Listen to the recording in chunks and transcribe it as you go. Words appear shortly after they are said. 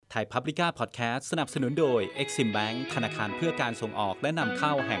ไทย Publica Podcast สนับสนุนโดย Exim Bank ธนาคารเพื่อการส่งออกและนำเข้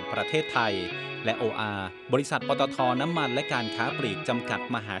าแห่งประเทศไทยและ OR บริษัทปตท.น้ำมันและการค้าปลีกจำกัด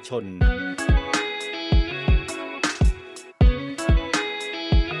มหาชน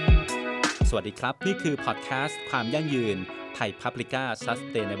สวัสดีครับนี่คือพอดแคสต์ความยั่งยืนไทย Publica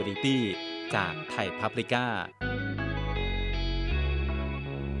Sustainability จากไทย Publica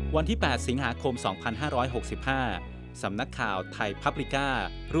วันที่ 8 สิงหาคม 2565 สำนักข่าวไทย Publica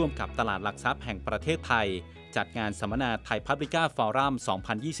ร่วมกับตลาดหลักทรัพย์แห่งประเทศไทยจัดงานสัมมนาไทย Publica Forum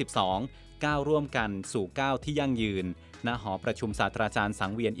 2022 ก้าวร่วมกันสู่ก้าวที่ยั่งยืนณหอประชุมศาสตราจารย์สั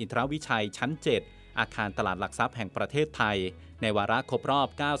งเวียนอินทรวิชัยชั้น 7 อาคารตลาดหลักทรัพย์แห่งประเทศไทยในวาระครบรอบ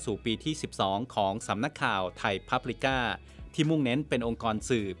ก้าวสู่ปีที่ 12 ของสำนักข่าวไทย Publica ที่มุ่งเน้นเป็นองค์กร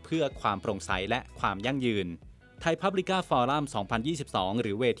สื่อเพื่อความโปร่งใสและความยั่งยืนไทย Publica Forum 2022 ห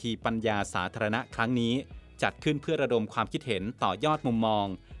รือเวทีปัญญาสาธารณะครั้งนี้จัดขึ้นเพื่อระดมความคิดเห็นต่อยอดมุมมอง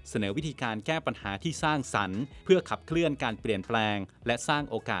เสนอวิธีการแก้ปัญหาที่สร้างสรรค์เพื่อขับเคลื่อนการเปลี่ยนแปลงและสร้าง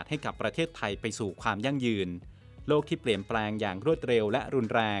โอกาสให้กับประเทศไทยไปสู่ความยั่งยืนโลกที่เปลี่ยนแปลงอย่างรวดเร็วและรุน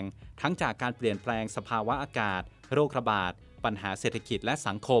แรงทั้งจากการเปลี่ยนแปลงสภาวะอากาศโรคระบาดปัญหาเศรษฐกิจและ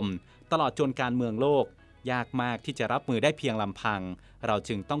สังคมตลอดจนการเมืองโลกยากมากที่จะรับมือได้เพียงลำพังเรา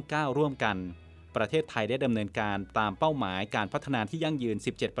จึงต้องก้าวร่วมกันประเทศไทยได้ดำเนินการตามเป้าหมายการพัฒนาที่ยั่งยืน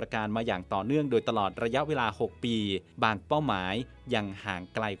 17 ประการมาอย่างต่อเนื่องโดยตลอดระยะเวลา 6 ปีบางเป้าหมายยังห่าง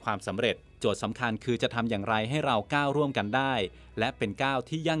ไกลความสำเร็จโจทย์สำคัญคือจะทำอย่างไรให้เราก้าวร่วมกันได้และเป็นก้าว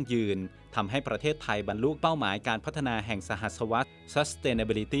ที่ยั่งยืนทำให้ประเทศไทยบรรลุเป้าหมายการพัฒนาแห่งสหศวรรษ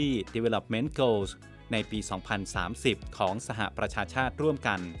Sustainability Development Goals ในปี 2030 ของสหประชาชาติร่วม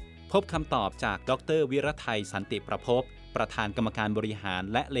กันพบคำตอบจากดร.วิรทัยสันติประภพประธานกรรมการบริหาร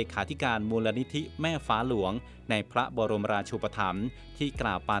และเลขาธิการมูลนิธิแม่ฟ้าหลวงในพระบรมราชูปถัมภ์ที่ก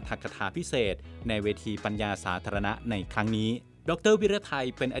ล่าวปาฐกถาพิเศษในเวทีปัญญาสาธารณะในครั้งนี้ดร.วิรทัย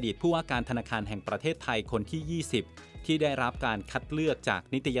เป็นอดีตผู้ว่าการธนาคารแห่งประเทศไทยคนที่ 20 ที่ได้รับการคัดเลือกจาก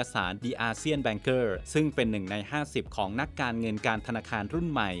นิตยสาร The ASEAN Banker ซึ่งเป็นหนึ่งใน 50 ของนักการเงินการธนาคารรุ่น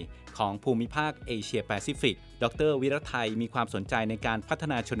ใหม่ของภูมิภาคเอเชียแปซิฟิกดร.วิรทัยมีความสนใจในการพัฒ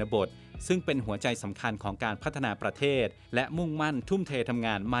นาชนบทซึ่งเป็นหัวใจสำคัญของการพัฒนาประเทศและมุ่งมั่นทุ่มเททำง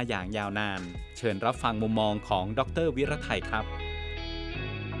านมาอย่างยาวนานเชิญรับฟังมุมมองของดร.วิรทัยครับ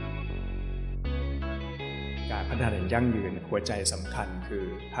การพัฒนาอย่างยั่งยืนหัวใจสำคัญคือ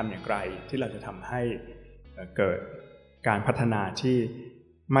ทำอย่างไรที่เราจะทำให้เกิดการพัฒนาที่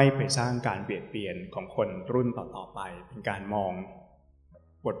ไม่ไปสร้างการเบียดเบียนของคนรุ่นต่อๆไปเป็นการมอง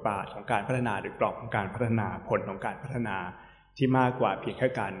บทบาทของการพัฒนาหรือกรอบของการพัฒนาผลของการพัฒนาที่มากกว่าเพียงแค่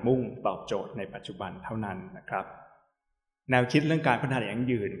การมุ่งตอบโจทย์ในปัจจุบันเท่านั้นนะครับแนวคิดเรื่องการพัฒนาอย่างยั่ง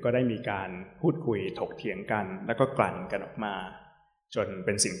ยืนก็ได้มีการพูดคุยถกเถียงกันแล้วก็กลั่นกันออกมาจนเ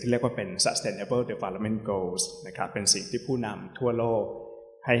ป็นสิ่งที่เรียกว่าเป็น Sustainable Development Goals นะครับเป็นสิ่งที่ผู้นำทั่วโลก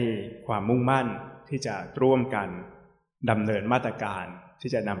ให้ความมุ่งมั่นที่จะร่วมกันดำเนินมาตรการ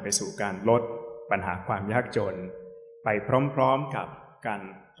ที่จะนำไปสู่การลดปัญหาความยากจนไปพร้อมๆกับการ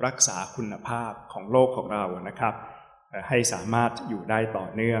รักษาคุณภาพของโลกของเรานะครับให้สามารถอยู่ได้ต่อ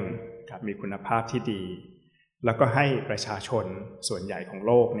เนื่องครับมีคุณภาพที่ดีแล้วก็ให้ประชาชนส่วนใหญ่ของโ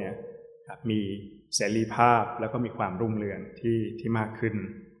ลกเนี่ยครับมีเสรีภาพแล้วก็มีความรุ่งเรืองที่มากขึ้น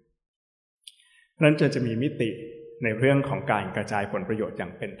นั้นจะมีมิติในเรื่องของการกระจายผลประโยชน์อย่า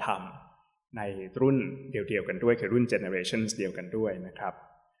งเป็นธรรมในรุ่นเดียวกันด้วยคือรุ่น generations เดียวกันด้วยนะครับ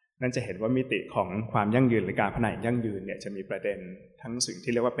นั่นจะเห็นว่ามิติของความยั่งยืนหรือการพัฒนายั่งยืนเนี่ยจะมีประเด็นทั้งสิ่ง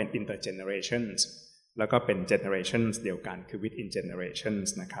ที่เรียกว่าเป็น intergenerations แล้วก็เป็น generations เดียวกันคือ within generations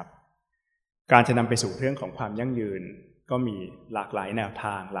นะครับการจะนำไปสู่เรื่องของความยั่งยืนก็มีหลากหลายแนวท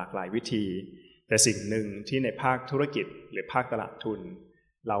างหลากหลายวิธีแต่สิ่งหนึ่งที่ในภาคธุรกิจหรือภาคตลาดทุน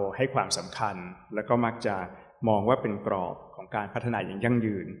เราให้ความสำคัญแล้วก็มักจะมองว่าเป็นกรอบของการพัฒนาอย่างยั่ง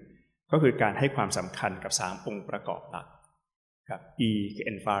ยืนก็คือการให้ความสำคัญกับ3องค์ประกอบหลักครับ E คือ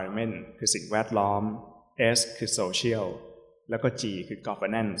environment คือสิ่งแวดล้อม S คือ social แล้วก็ G คือ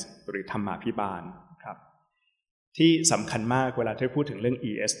governance หรือธรรมาภิบาลครับที่สำคัญมากเวลาที่พูดถึงเรื่อง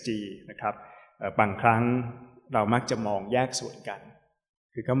ESG นะครับบางครั้งเรามักจะมองแยกส่วนกัน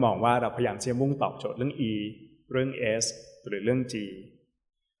คือก็มองว่าเราพยายามจะมุ่งตอบโจทย์เรื่อง E เรื่อง S หรือเรื่อง G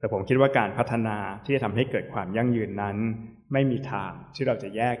แต่ผมคิดว่าการพัฒนาที่จะทำให้เกิดความยั่งยืนนั้นไม่มีทางที่เราจะ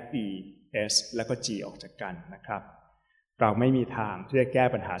แยก E S แล้วก็ G ออกจากกันนะครับเราไม่มีทางที่จะแก้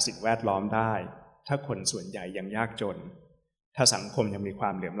ปัญหาสิ่งแวดล้อมได้ถ้าคนส่วนใหญ่ยังยากจนถ้าสังคมยังมีควา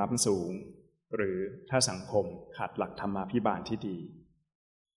มเหลื่อมล้ำสูงหรือถ้าสังคมขาดหลักธรรมาภิบาลที่ดี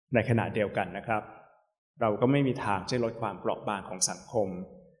ในขณะเดียวกันนะครับเราก็ไม่มีทางจะลดความเปราะบางของสังคม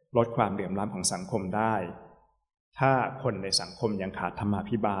ลดความเหลื่อมล้ำของสังคมได้ถ้าคนในสังคมยังขาดธรรมา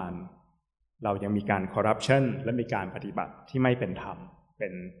ภิบาลเรายังมีการคอร์รัปชันและมีการปฏิบัติที่ไม่เป็นธรรม เ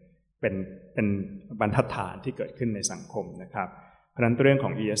ป็นบรรทัดฐานที่เกิดขึ้นในสังคมนะครับเพราะฉะนั้นเรื่องข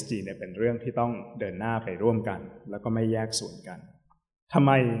อง ESG เนี่ยเป็นเรื่องที่ต้องเดินหน้าไปร่วมกันแล้วก็ไม่แยกส่วนกันทำไ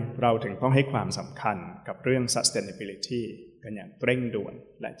มเราถึงต้องให้ความสำคัญกับเรื่อง sustainability กันอย่างเร่งด่วน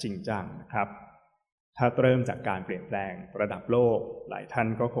และจริงจังนะครับถ้าเริ่มจากการเปลี่ยนแปลงระดับโลกหลายท่าน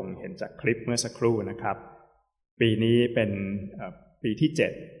ก็คงเห็นจากคลิปเมื่อสักครู่นะครับปีนี้เป็นปีที่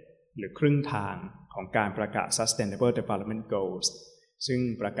7หรือครึ่งทางของการประกาศ Sustainable Development Goals ซึ่ง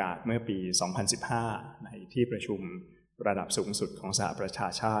ประกาศเมื่อปี 2015 ในที่ประชุมระดับสูงสุดของสหประชา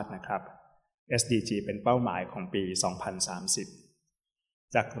ชาตินะครับ SDG เป็นเป้าหมายของปี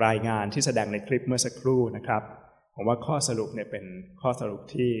 2030 จากรายงานที่แสดงในคลิปเมื่อสักครู่นะครับผมว่าข้อสรุปเนี่ยเป็นข้อสรุป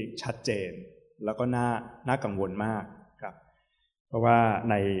ที่ชัดเจนแล้วก็น่ากังวลมากครับเพราะว่า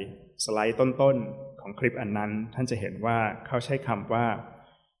ในสไลด์ต้นๆของคลิปอันนั้นท่านจะเห็นว่าเขาใช้คำว่า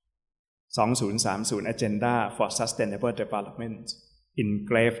 2030 Agenda for Sustainable Development in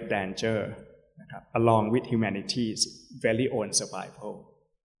grave danger นะครับ along with humanity's very own survival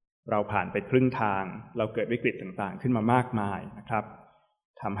เราผ่านไปครึ่งทางเราเกิดวิกฤตต่างๆขึ้นมามากมายนะครับ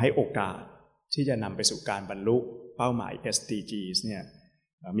ทำให้โอกาสที่จะนำไปสู่การบรรลุเป้าหมาย SDGs เนี่ย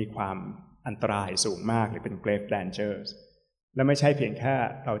มีความอันตรายสูงมากหรือเป็น grave dangers และไม่ใช่เพียงแค่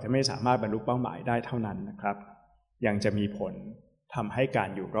เราจะไม่สามารถบรรลุเป้าหมายได้เท่านั้นนะครับยังจะมีผลทำให้การ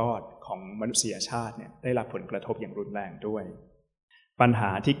อยู่รอดของมนุษยชาติเนี่ยได้รับผลกระทบอย่างรุนแรงด้วยปัญหา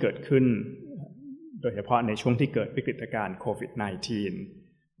ที่เกิดขึ้นโดยเฉพาะในช่วงที่เกิดวิกฤตการณ์โควิด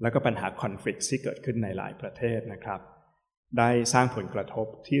 -19 แล้วก็ปัญหาคอนฟลิกต์ที่เกิดขึ้นในหลายประเทศนะครับได้สร้างผลกระทบ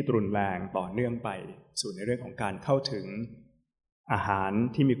ที่รุนแรงต่อเนื่องไปสู่ในเรื่องของการเข้าถึงอาหาร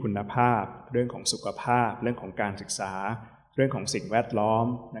ที่มีคุณภาพเรื่องของสุขภาพเรื่องของการศึกษาเรื่องของสิ่งแวดล้อม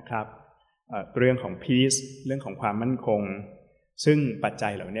นะครับเรื่องของ peace เรื่องของความมั่นคงซึ่งปัจจั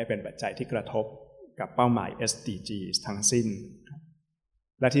ยเหล่านี้เป็นปัจจัยที่กระทบกับเป้าหมาย SDGs ทั้งสิ้น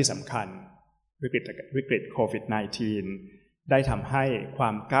และที่สำคัญวิกฤตโควิด -19 ได้ทำให้ควา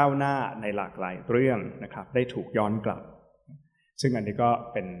มก้าวหน้าในหลากหลายเรื่องนะครับได้ถูกย้อนกลับซึ่งอันนี้ก็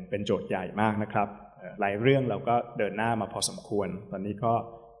เป็นโจทย์ใหญ่มากนะครับหลายเรื่องเราก็เดินหน้ามาพอสมควรตอนนี้ก็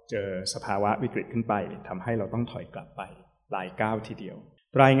เจอสภาวะวิกฤตขึ้นไปทำให้เราต้องถอยกลับไปหลายก้าวทีเดียว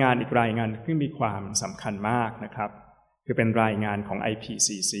รายงานอีกรายงานที่มีความสำคัญมากนะครับคือเป็นรายงานของ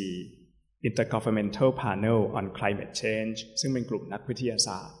IPCC Intergovernmental Panel on Climate Change ซึ่งเป็นกลุ่มนักวิทยาศ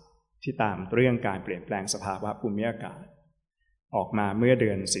าสตร์ที่ตามเรื่องการเปลี่ยนแปลงสภาวะภูมิอากาศออกมาเมื่อเดื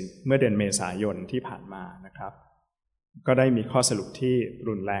อนเมษายนที่ผ่านมานะครับก็ได้มีข้อสรุปที่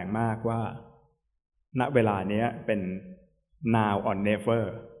รุนแรงมากว่าณเวลานี้เป็น now or never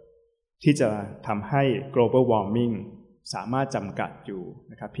ที่จะทำให้ global warming สามารถจำกัดอยู่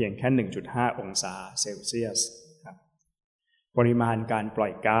นะครับเพียงแค่ 1.5 องศาเซลเซียสครับปริมาณการปล่อ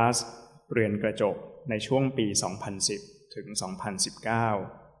ยก๊าซเรือนกระจกในช่วงปี 2010 ถึง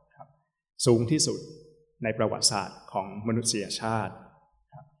 2019 ครับสูงที่สุดในประวัติศาสตร์ของมนุษยชาติ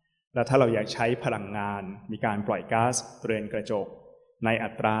ครับและถ้าเราอยากใช้พลังงานมีการปล่อยก๊าซเรือนกระจกในอั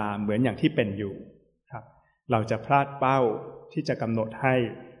ตราเหมือนอย่างที่เป็นอยู่ครับเราจะพลาดเป้าที่จะกำหนดให้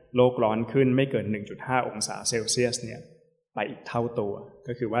โลกร้อนขึ้นไม่เกิน 1.5 องศาเซลเซียสเนี่ยไปอีกเท่าตัว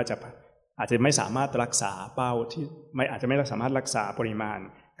ก็คือว่าอาจจะไม่สามารถรักษาเป้าที่อาจจะไม่สามารถรักษาปริมาณ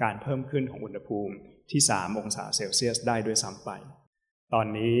การเพิ่มขึ้นของอุณหภูมิที่3องศาเซลเซียสได้ด้วยซ้ำไปตอน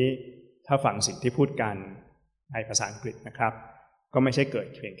นี้ถ้าฟังสิ่งที่พูดกันในภาษาอังกฤษนะครับก็ไม่ใช่เกิด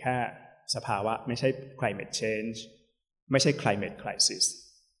เพียงแค่สภาวะไม่ใช่ climate change ไม่ใช่ climate crisis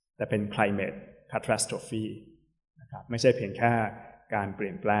แต่เป็น climate catastrophe นะครับไม่ใช่เพียงแค่การเป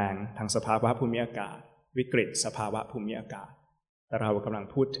ลี่ยนแปลงทางสภาวะภูมิอากาศวิกฤตสภาวะภูมิอากาศแต่เรากำลัง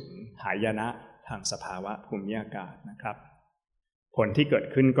พูดถึงหายนะทางสภาวะภูมิอากาศนะครับผลที่เกิด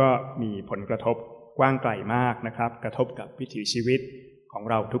ขึ้นก็มีผลกระทบกว้างไกลมากนะครับกระทบกับวิถีชีวิตของ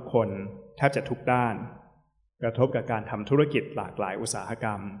เราทุกคนแทบจะทุกด้านกระทบกับการทำธุรกิจหลากหลายอุตสาหกร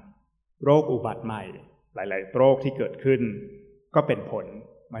รมโรคอุบัติใหม่หลายๆโรคที่เกิดขึ้นก็เป็นผล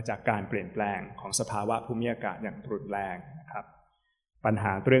มาจากการเปลี่ยนแปลงของสภาวะภูมิอากาศอย่างรุนแรงนะครับปัญห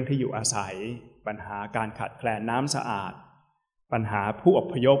าเรื่องที่อยู่อาศัยปัญหาการขาดแคลนน้ำสะอาดปัญหาผู้อ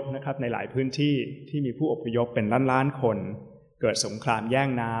พยพนะครับในหลายพื้นที่ที่มีผู้อพยพเป็นล้านๆคนเกิดสงครามแย่ง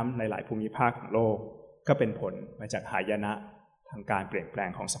น้ำในหลายภูมิภาคของโลกก็เป็นผลมาจากหายนะทางการเปลี่ยนแปลง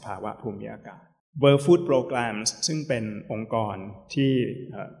ของสภาวะภูมิอากาศ World Food Programs ซึ่งเป็นองค์กรที่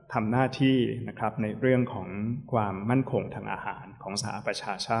ทำหน้าที่นะครับในเรื่องของความมั่นคงทางอาหารของสหประช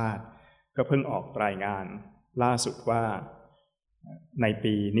าชาติก็เพิ่งออกรายงานล่าสุดว่าใน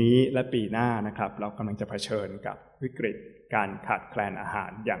ปีนี้และปีหน้านะครับเรากำลังจะเผชิญกับวิกฤตการขาดแคลนอาหา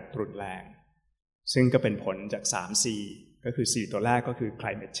รอย่างรุนแรงซึ่งก็เป็นผลจาก 3C ก็คือ 4 ตัวแรกก็คือ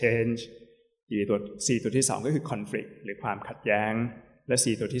climate change 4 ตัวที่ 2 ก็คือ conflict หรือความขัดแย้ง และ C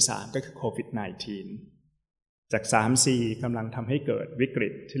ตัวที่3ก็คือโควิด -19 จาก 3C กำลังทำให้เกิดวิกฤ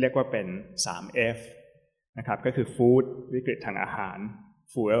ตที่เรียกว่าเป็น 3F นะครับก็คือ Food วิกฤตทางอาหาร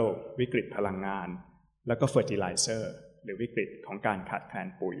Fuel วิกฤตพลังงานแล้วก็ Fertilizer หรือวิกฤตของการขาดแคลน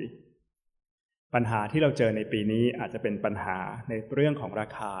ปุ๋ยปัญหาที่เราเจอในปีนี้อาจจะเป็นปัญหาในเรื่องของรา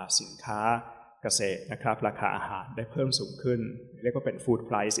คาสินค้าเกษตรนะครับราคาอาหารได้เพิ่มสูงขึ้นเรียกว่าเป็น Food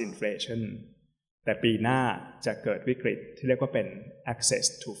Price Inflation แต่ปีหน้าจะเกิดวิกฤตที่เรียกว่าเป็น Access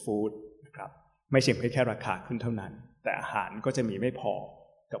to Food นะครับไม่ใช่แค่ราคาขึ้นเท่านั้นแต่อาหารก็จะมีไม่พอ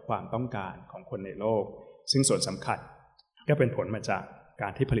กับความต้องการของคนในโลกซึ่งส่วนสำคัญก็เป็นผลมาจากกา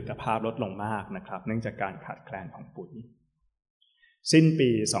รที่ผลิตภาพลดลงมากนะครับเนื่องจากการขาดแคลนของปุ๋ยสิ้นปี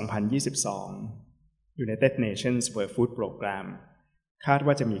 2022 United Nations World Food Program คาด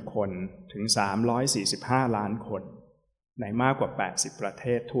ว่าจะมีคนถึง345ล้านคนในมากกว่า80ประเท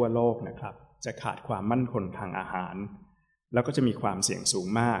ศทั่วโลกนะครับจะขาดความมั่นคงทางอาหารแล้วก็จะมีความเสี่ยงสูง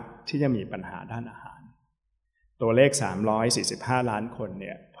มากที่จะมีปัญหาด้านอาหารตัวเลข345ล้านคนเ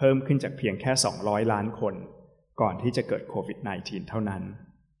นี่ยเพิ่มขึ้นจากเพียงแค่200ล้านคนก่อนที่จะเกิดโควิด -19 เท่านั้น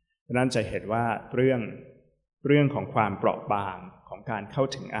ดังนั้นจะเห็นว่าเรื่องของความเปราะบางของการเข้า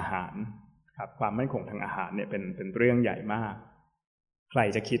ถึงอาหารครับความมั่นคงทางอาหารเนี่ยเป็นเรื่องใหญ่มากใคร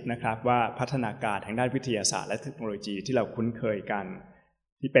จะคิดนะครับว่าพัฒนาการทางด้านวิทยาศาสตร์และเทคโนโลยีที่เราคุ้นเคยกัน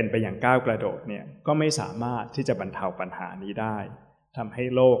ที่เป็นไปอย่างก้าวกระโดดเนี่ยก็ไม่สามารถที่จะบรรเทาปัญหานี้ได้ทำให้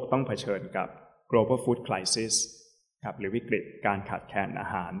โลกต้องเผชิญกับ global food crisis ครับหรือวิกฤตการขาดแคลนอา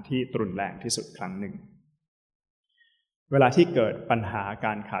หารที่รุนแรงที่สุดครั้งหนึ่งเวลาที่เกิดปัญหาก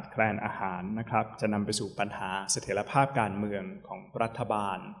ารขาดแคลนอาหารนะครับจะนำไปสู่ปัญหาเสถียรภาพการเมืองของรัฐบา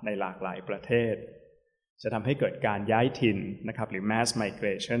ลในหลากหลายประเทศจะทำให้เกิดการย้ายถิ่นนะครับหรือ mass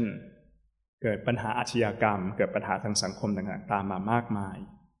migration เกิดปัญหาอาชญากรรมเกิดปัญหาทางสังคมต่างๆตามมามากมาย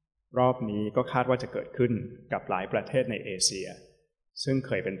รอบนี้ก็คาดว่าจะเกิดขึ้นกับหลายประเทศในเอเชียซึ่งเ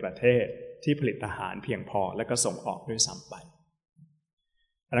คยเป็นประเทศที่ผลิตอาหารเพียงพอและก็ส่งออกด้วยซ้ำไป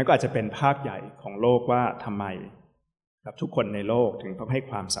อันนั้นก็อาจจะเป็นภาพใหญ่ของโลกว่าทำไมกับทุกคนในโลกถึงต้องให้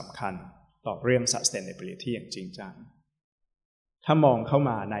ความสำคัญต่อเรื่อง sustainability อย่างจริงจังถ้ามองเข้า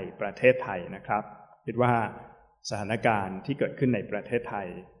มาในประเทศไทยนะครับคิดว่าสถานการณ์ที่เกิดขึ้นในประเทศไทย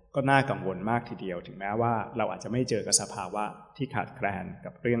ก็น่ากังวลมากทีเดียวถึงแม้ว่าเราอาจจะไม่เจอกับสภาวะที่ขาดแคลน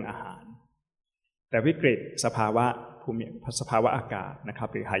กับเรื่องอาหารแต่วิกฤตสภาวะอากาศนะครับ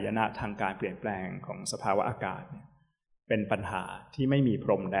หรือหายนะทางการเปลี่ยนแปลงของสภาวะอากาศเป็นปัญหาที่ไม่มีพ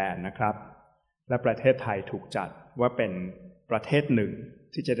รมแดนนะครับและประเทศไทยถูกจัดว่าเป็นประเทศหนึ่ง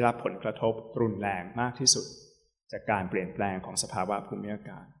ที่จะได้รับผลกระทบรุนแรงมากที่สุดจากการเปลี่ยนแปลงของสภาวะภูมิอา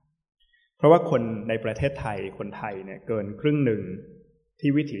กาศเพราะว่าคนในประเทศไทยคนไทยเนี่ยเกินครึ่งหนึ่งที่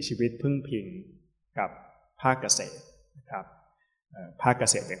วิถีชีวิตพึ่งพิงกับภาคเกษตรนะครับภาคเก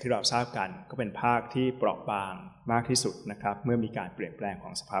ษตรอย่างที่เราทราบกันก็เป็นภาคที่เปราะบางมากที่สุดนะครับเมื่อมีการเปลี่ยนแปลงข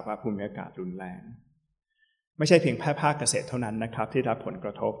องสภาวะภูมิอากาศรุนแรงไม่ใช่เพียงแค่ภาคเกษตรเท่านั้นนะครับที่รับผลก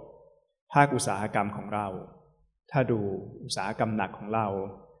ระทบภาคอุตสาหกรรมของเราถ้าดูอุตสาหกรรมหนักของเรา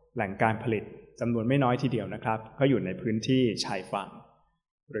แหล่งการผลิตจำนวนไม่น้อยทีเดียวนะครับก็อยู่ในพื้นที่ชายฝั่ง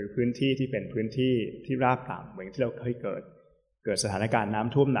หรือพื้นที่ที่เป็นพื้นที่ที่ราบต่ำเหมือนที่เราเคยเกิดสถานการณ์น้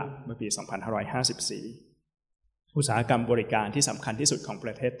ำท่วมหนักเมื่อปี 2554 อุตสาหกรรมบริการที่สำคัญที่สุดของป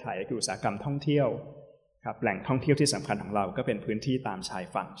ระเทศไทยคืออุตสาหกรรมท่องเที่ยวครับแหล่งท่องเที่ยวที่สำคัญของเราก็เป็นพื้นที่ตามชาย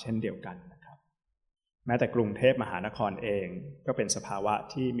ฝั่งเช่นเดียวกันนะครับแม้แต่กรุงเทพมหานครเองก็เป็นสภาวะ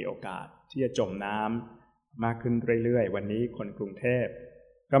ที่มีโอกาสที่จะจมน้ำมากขึ้นเรื่อยๆวันนี้คนกรุงเทพ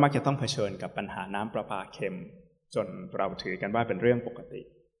ก็มักจะต้องเผชิญกับปัญหาน้ำประปาเค็มจนเราถือกันว่าเป็นเรื่องปกติ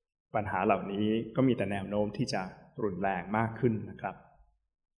ปัญหาเหล่านี้ก็มีแต่แนวโน้มที่จะรุนแรงมากขึ้นนะครับ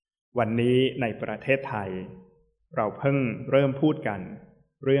วันนี้ในประเทศไทยเราเพิ่งเริ่มพูดกัน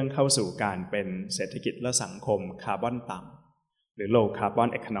เรื่องเข้าสู่การเป็นเศรษฐกิจและสังคมคาร์บอนต่ำหรือ low carbon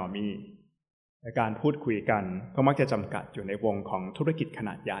economy และการพูดคุยกันก็มักจะจำกัดอยู่ในวงของธุรกิจขน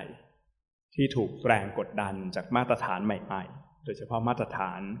าดใหญ่ที่ถูกแรงกดดันจากมาตรฐานใหม่ๆโดยเฉพาะมาตรฐ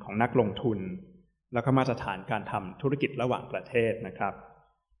านของนักลงทุนแล้วก็มาตรฐานการทำธุรกิจระหว่างประเทศนะครับ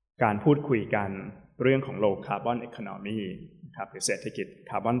การพูดคุยกันเรื่องของ low carbon economy นะครับหรือเศรษฐกิจ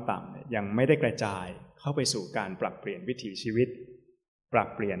คาร์บอนต่ำยังไม่ได้กระจายเข้าไปสู่การปรับเปลี่ยนวิถีชีวิตปรับ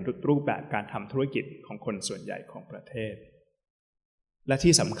เปลี่ยนรูปแบบการทำธุรกิจของคนส่วนใหญ่ของประเทศและ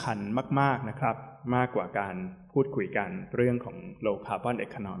ที่สำคัญมากๆนะครับมากกว่าการพูดคุยกันเรื่องของ low carbon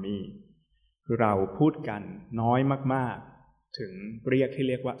economy คือเราพูดกันน้อยมากๆถึงที่เ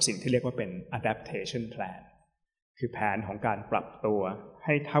รียกว่าเป็น adaptation plan คือแผนของการปรับตัวใ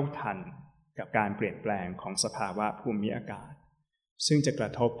ห้เท่าทันกับการเปลี่ยนแปลงของสภาวะภูมิอากาศซึ่งจะกร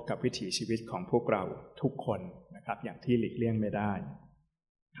ะทบกับวิถีชีวิตของพวกเราทุกคนนะครับอย่างที่หลีกเลี่ยงไม่ได้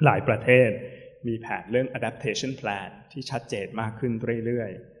หลายประเทศ มีแผนเรื่อง adaptation plan ที่ชัดเจนมากขึ้นเรื่อ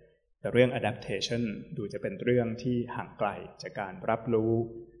ยๆแต่เรื่อง adaptation ดูจะเป็นเรื่องที่ห่างไกลจากการรับรู้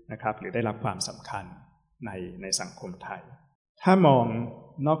นะครับหรือได้รับความสำคัญในสังคมไทยถ้ามอง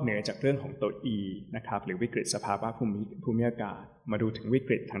นอกเหนือจากเรื่องของตัว E นะครับหรือวิกฤตสภาวะภูมิอากาศมาดูถึงวิก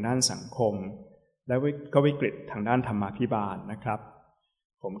ฤตทางด้านสังคมและก็วิกฤตทางด้านธรรมาภิบาลนะครับ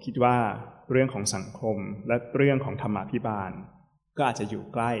ผมคิดว่าเรื่องของสังคมและเรื่องของธรรมาภิบาลก็อาจจะอยู่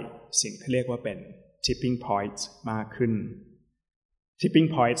ใกล้สิ่งที่เรียกว่าเป็น tipping points มากขึ้น tipping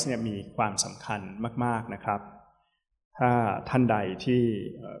points เนี่ยมีความสำคัญมากๆนะครับถ้าท่านใดที่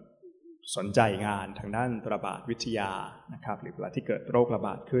สนใจงานทางด้านระบาดวิทยานะครับหรือเวลาที่เกิดโรคระบ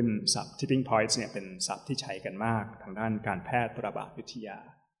าดขึ้นศัพท์ tipping points เนี่ยเป็นศัพท์ที่ใช้กันมากทางด้านการแพทย์ระบาดวิทยา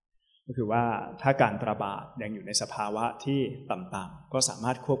ก็คือว่าถ้าการระบาดยังอยู่ในสภาวะที่ต่ำๆก็สาม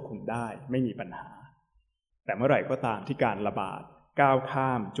ารถควบคุมได้ไม่มีปัญหาแต่เมื่อไหร่ก็ตามที่การระบาดก้าวข้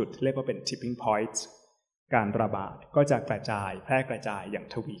ามจุดที่เรียกว่าเป็น tipping points การระบาดก็จะกระจายแพร่กระจายอย่าง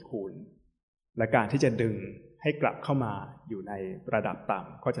ทวีคูณและการที่จะดึงให้กลับเข้ามาอยู่ในระดับต่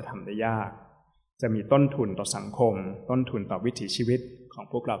ำก็จะทำได้ยากจะมีต้นทุนต่อสังคมต้นทุนต่อวิถีชีวิตของ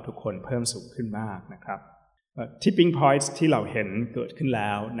พวกเราทุกคนเพิ่มสูงขึ้นมากนะครับtipping points ที่เราเห็นเกิดขึ้นแ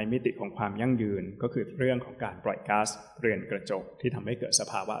ล้วในมิติของความยั่งยืนก็คือเรื่องของการปล่อยก๊าซเรือนกระจกที่ทำให้เกิดส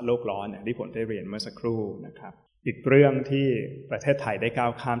ภาวะโลกร้อนอย่างที่ผมได้เรียนเมื่อสักครู่นะครับอีกเรื่องที่ประเทศไทยได้ก้า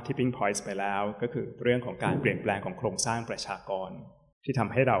วข้าม tipping points ไปแล้วก็คือเรื่องของการเปลี่ยนแปลงของโครงสร้างประชากรที่ท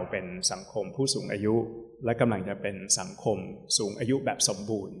ำให้เราเป็นสังคมผู้สูงอายุและกำลังจะเป็นสังคมสูงอายุแบบสม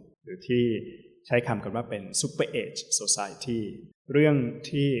บูรณ์หรือที่ใช้คำกันว่าเป็น super age society เรื่อง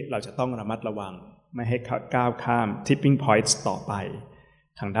ที่เราจะต้องระมัดระวังไม่ให้ก้าวข้าม tipping points ต่อไป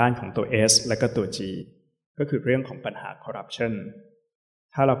ทางด้านของตัว S และก็ตัว G ก็คือเรื่องของปัญหา corruption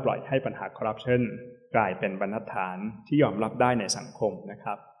ถ้าเราปล่อยให้ปัญหา corruption กลายเป็นบรรทัดฐานที่ยอมรับได้ในสังคมนะค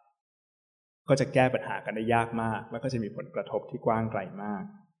รับก็จะแก้ปัญหากันได้ยากมากแล้วก็จะมีผลกระทบที่กว้างไกลมาก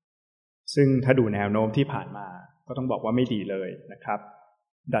ซึ่งถ้าดูแนวโน้มที่ผ่านมาก็ต้องบอกว่าไม่ดีเลยนะครับ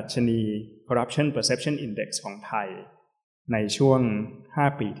ดัชนี corruption perception index ของไทยในช่วง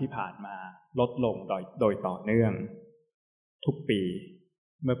5 ปีที่ผ่านมาลดลงโดยต่อเนื่องทุกปี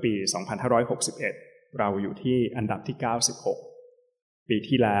เมื่อปี 2561 เราอยู่ที่อันดับที่ 96 ปี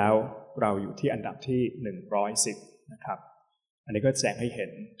ที่แล้วเราอยู่ที่อันดับที่ 110 นะครับอันนี้ก็แสดงให้เห็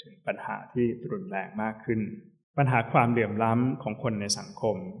นถึงปัญหาที่รุนแรงมากขึ้นปัญหาความเหลื่อมล้ำของคนในสังค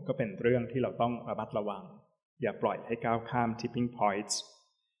มก็เป็นเรื่องที่เราต้องระมัดระวังอย่าปล่อยให้ก้าวข้าม tipping points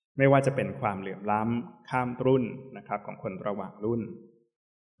ไม่ว่าจะเป็นความเหลื่อมล้ำข้ามรุ่นนะครับของคนระหว่างรุ่น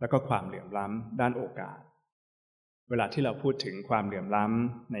แล้วก็ความเหลื่อมล้ำด้านโอกาสเวลาที่เราพูดถึงความเหลื่อมล้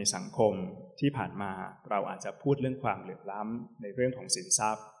ำในสังคมที่ผ่านมาเราอาจจะพูดเรื่องความเหลื่อมล้ำในเรื่องของสินท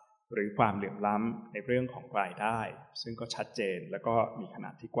รัพย์หรือความเหลื่อมล้ำในเรื่องของรายได้ซึ่งก็ชัดเจนแล้วก็มีขนา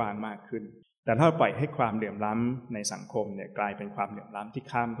ดที่กว้างมากขึ้นแต่ถ้าปล่อยให้ความเหลื่อมล้ำในสังคมเนี่ยกลายเป็นความเหลื่อมล้ำที่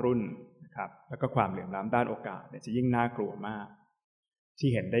ข้ามรุ่นนะครับแล้วก็ความเหลื่อมล้ำด้านโอกาสเนี่ยจะยิ่งน่ากลัวมากที่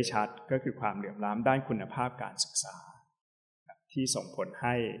เห็นได้ชัดก็คือความเหลื่อมล้ำด้านคุณภาพการศึกษาที่ส่งผลใ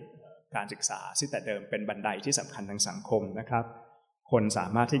ห้การศึกษาซึ่งแต่เดิมเป็นบันไดที่สำคัญทางสังคมนะครับคนสา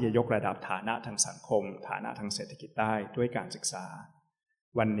มารถที่จะยกระดับฐานะทางสังคมฐานะทางเศรษฐกิจได้ด้วยการศึกษา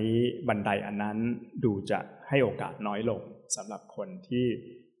วันนี้บันไดอันนั้นดูจะให้โอกาสน้อยลงสำหรับคนที่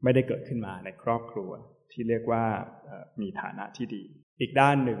ไม่ได้เกิดขึ้นมาในครอบครัวที่เรียกว่ามีฐานะที่ดีอีกด้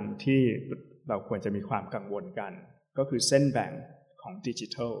านหนึ่งที่เราควรจะมีความกังวลกันก็คือเส้นแบ่งของดิจิ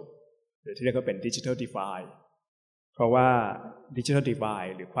ทัลหรือที่เรียกว่าเป็นดิจิทัลดิไวด์เพราะว่าดิจิทัลดิไว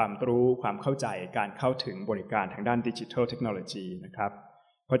ด์หรือความรู้ความเข้าใจการเข้าถึงบริการทางด้านดิจิทัลเทคโนโลยีนะครับ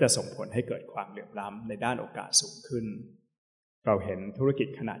ก็จะส่งผลให้เกิดความเหลื่อมล้ำในด้านโอกาสสูงขึ้นเราเห็นธุรกิจ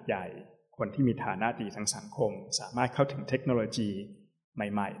ขนาดใหญ่คนที่มีฐานะดีทางสังคมสามารถเข้าถึงเทคโนโลยีใ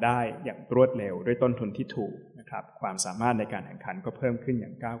หม่ๆได้อย่างรวดเร็วด้วยต้นทุนที่ถูกนะครับความสามารถในการแข่งขันก็เพิ่มขึ้นอย่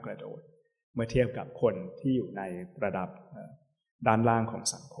างก้าวกระโดดเมื่อเทียบกับคนที่อยู่ในระดับด้านล่างของ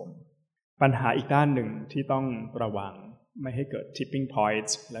สังคมปัญหาอีกด้านหนึ่งที่ต้องระวังไม่ให้เกิด tipping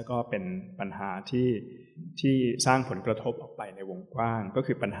points แล้วก็เป็นปัญหาที่สร้างผลกระทบออกไปในวงกว้างก็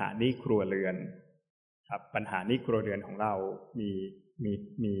คือปัญหาหนี้ครัวเรือนครับปัญหาหนี้ครัวเรือนของเรา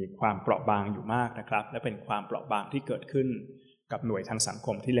มีความเปราะบางอยู่มากนะครับและเป็นความเปราะบางที่เกิดขึ้นกับหน่วยทางสังค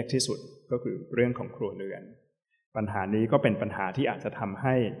มที่เล็กที่สุดก็คือเรื่องของครัวเรือนปัญหานี้ก็เป็นปัญหาที่อาจจะทำใ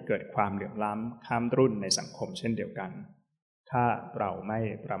ห้เกิดความเหลื่อมล้ำข้ามรุ่นในสังคมเช่นเดียวกันถ้าเราไม่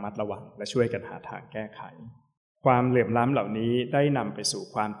ระมัดระวังและช่วยกันหาทางแก้ไขความเหลื่อมล้ำเหล่านี้ได้นำไปสู่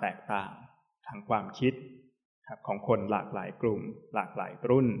ความแตกต่างทางความคิดของคนหลากหลายกลุ่มหลากหลาย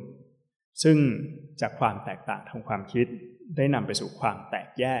รุ่นซึ่งจากความแตกต่างทางความคิดได้นำไปสู่ความแตก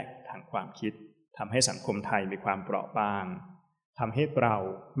แยกทางความคิดทำให้สังคมไทยมีความเปราะบางท ทำให้เรา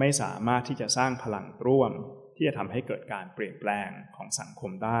ไม่สามารถที่จะสร้างพลังร่วมที่จะทำให้เกิดการเปลี่ยนแปลงของสังค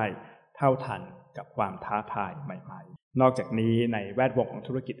มได้เท่าทันกับความท้าทายใหม่ๆนอกจากนี้ในแวดวงของ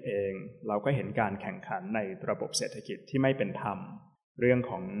ธุรกิจเองเราก็เห็นการแข่งขันในระบบเศรษฐกิจที่ไม่เป็นธรรมเรื่อง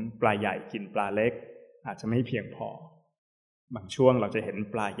ของปลาใหญ่กินปลาเล็กอาจจะไม่เพียงพอบางช่วงเราจะเห็น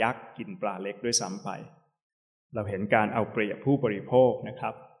ปลายักษ์กินปลาเล็กด้วยซ้ำไปเราเห็นการเอาเปรียบผู้บริโภคนะค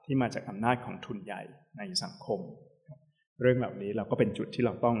รับที่มาจากอำนาจของทุนใหญ่ในสังคมเรื่องเหล่านี้เราก็เป็นจุดที่เร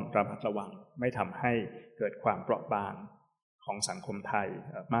าต้องระมัดระวังไม่ทำให้เกิดความเปราะบางของสังคมไทย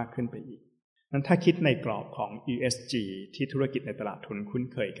มากขึ้นไปอีกนั้นถ้าคิดในกรอบของ ESG ที่ธุรกิจในตลาดทุนคุ้น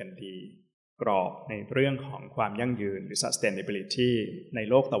เคยกันดีกรอบในเรื่องของความยั่งยืนหรือ sustainability ใน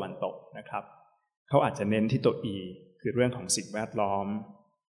โลกตะวันตกนะครับเขาอาจจะเน้นที่ตัว E คือเรื่องของสิ่งแวดล้อม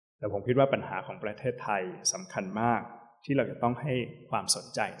แต่ผมคิดว่าปัญหาของประเทศไทยสำคัญมากที่เราจะต้องให้ความสน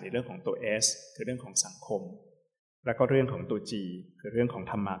ใจในเรื่องของตัว S คือเรื่องของสังคมและก็เรื่องของตัว G คือเรื่องของ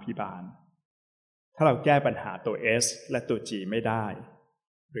ธรรมาภิบาลถ้าเราแก้ปัญหาตัว S และตัว G ไม่ได้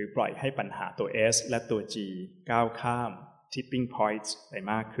หรือปล่อยให้ปัญหาตัว S และตัว G ก้าวข้าม tipping point ไป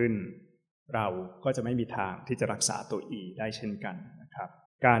มากขึ้นเราก็จะไม่มีทางที่จะรักษาตัว E ได้เช่นกันนะครับ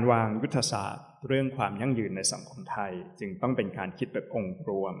การวางยุทธศาสตร์เรื่องความยั่งยืนในสังคมไทยจึงต้องเป็นการคิดแบบองค์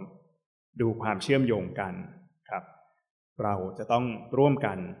รวมดูความเชื่อมโยงกันครับเราจะต้องร่วม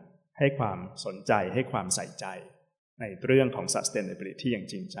กันให้ความสนใจให้ความใส่ใจในเรื่องของ sustainability อย่าง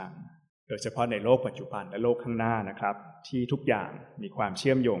จริงจังโดยเฉพาะในโลกปัจจุบันและโลกข้างหน้านะครับที่ทุกอย่างมีความเ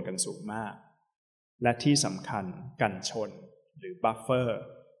ชื่อมโยงกันสูงมากและที่สำคัญกันชนหรือ buffer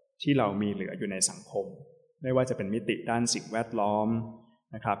ที่เรามีเหลืออยู่ในสังคมไม่ว่าจะเป็นมิติด้านสิ่งแวดล้อม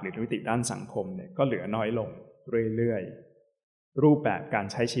นะครับหรือมิติด้านสังคมเนี่ยก็เหลือน้อยลงเรื่อยๆรูปแบบการ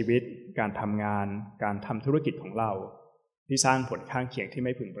ใช้ชีวิตการทำงานการทำธุรกิจของเราที่สร้างผลข้างเคียงที่ไ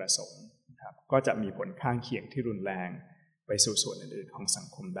ม่พึงประสงค์นะครับก็จะมีผลข้างเคียงที่รุนแรงไปสู่ส่วนอื่นๆของสัง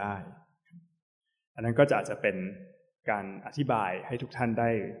คมได้อันนั้นก็อาจจะเป็นการอธิบายให้ทุกท่าน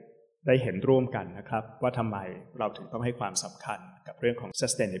ได้เห็นร่วมกันนะครับว่าทำไมเราถึงต้องให้ความสำคัญกับเรื่องของ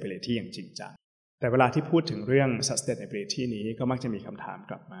sustainability อย่างจริงจังแต่เวลาที่พูดถึงเรื่อง sustainability นี้ก็มักจะมีคำถาม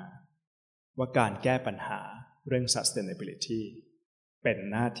กลับมาว่าการแก้ปัญหาเรื่อง sustainability เป็น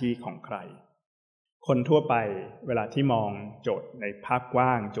หน้าที่ของใครคนทั่วไปเวลาที่มองโจทย์ในภาพกว้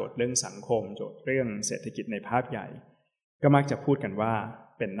างโจทย์เรื่องสังคมโจทย์เรื่องเศรษฐกิจในภาพใหญ่ก็มักจะพูดกันว่า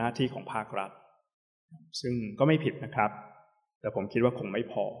เป็นหน้าที่ของภาครัฐซึ่งก็ไม่ผิดนะครับแต่ผมคิดว่าคงไม่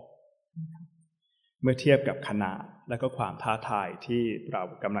พอเมื่อเทียบกับขนาดและก็ความท้าทายที่เรา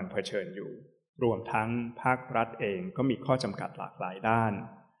กำลังเผชิญอยู่รวมทั้งภาครัฐเองก็มีข้อจำกัดหลากหลายด้าน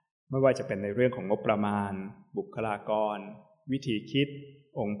ไม่ว่าจะเป็นในเรื่องของงบประมาณบุคลากรวิธีคิด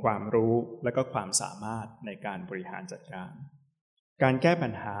องค์ความรู้และก็ความสามารถในการบริหารจัดการการแก้ปั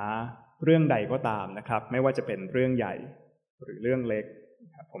ญหาเรื่องใดก็ตามนะครับไม่ว่าจะเป็นเรื่องใหญ่หรือเรื่องเล็ก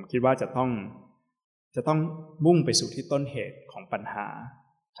ผมคิดว่าจะต้องมุ่งไปสู่ที่ต้นเหตุของปัญหา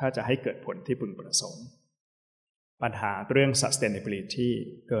ถ้าจะให้เกิดผลที่พึงประสงค์ปัญหาเรื่อง sustainability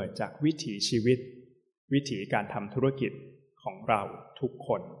เกิดจากวิถีชีวิตวิถีการทำธุรกิจของเราทุกค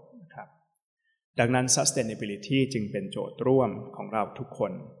นนะครับดังนั้น sustainability จึงเป็นโจทย์ร่วมของเราทุกค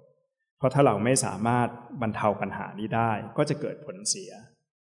นเพราะถ้าเราไม่สามารถบรรเทาปัญหานี้ได้ก็จะเกิดผลเสีย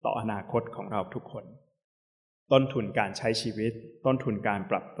ต่ออนาคตของเราทุกคนต้นทุนการใช้ชีวิตต้นทุนการ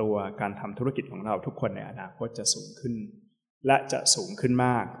ปรับตัวการทำธุรกิจของเราทุกคนในอนาคตจะสูงขึ้นและจะสูงขึ้นม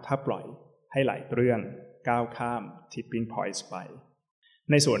ากถ้าปล่อยให้หลายเรื่องก้าวข้าม tipping points ไป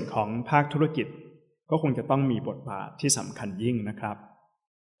ในส่วนของภาคธุรกิจก็คงจะต้องมีบทบาทที่สำคัญยิ่งนะครับ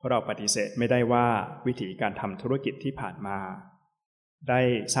เพราะเราปฏิเสธไม่ได้ว่าวิธีการทำธุรกิจที่ผ่านมาได้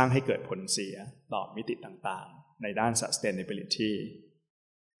สร้างให้เกิดผลเสียต่อมิติต่างๆในด้าน sustainability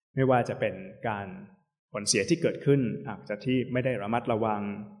ไม่ว่าจะเป็นการผลเสียที่เกิดขึ้นอาจจะที่ไม่ได้ระมัดระวัง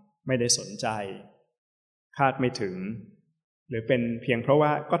ไม่ได้สนใจคาดไม่ถึงหรือเป็นเพียงเพราะว่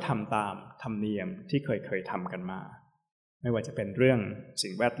าก็ทำตามธรรมเนียมที่เคยทำกันมาไม่ว่าจะเป็นเรื่อง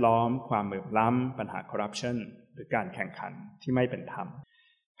สิ่งแวดล้อมความเหลื่อมล้ำปัญหาคอร์รัปชันหรือการแข่งขันที่ไม่เป็นธรรม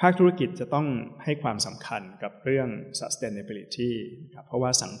ภาคธุรกิจจะต้องให้ความสำคัญกับเรื่อง sustainability ครับเพราะว่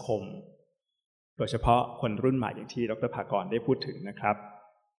าสังคมโดยเฉพาะคนรุ่นใหม่อย่างที่ดร.ภากรได้พูดถึงนะครับ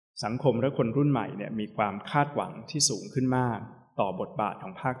สังคมและคนรุ่นใหม่เนี่ยมีความคาดหวังที่สูงขึ้นมากต่อบทบาทข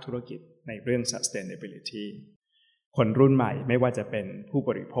องภาคธุรกิจในเรื่อง sustainability คนรุ่นใหม่ไม่ว่าจะเป็นผู้บ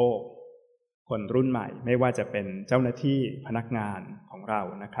ริโภคคนรุ่นใหม่ไม่ว่าจะเป็นเจ้าหน้าที่พนักงานของเรา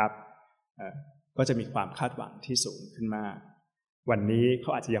นะครับก็จะมีความคาดหวังที่สูงขึ้นมากวันนี้เข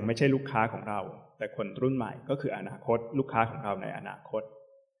าอาจจะยังไม่ใช่ลูกค้าของเราแต่คนรุ่นใหม่ก็คืออนาคตลูกค้าของเราในอนาคต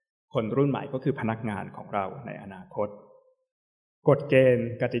คนรุ่นใหม่ก็คือพนักงานของเราในอนาคตกฎเกณฑ์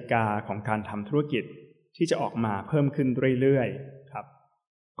กติกาของการทำธุรกิจ ที่จะออกมาเพิ่มขึ้นเรื่อยๆครับ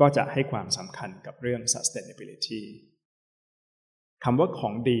ก็จะให้ความสำคัญกับเรื่อง sustainability คำว่าขอ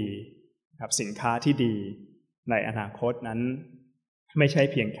งดีครับสินค้าที่ดีในอนาคตนั้นไม่ใช่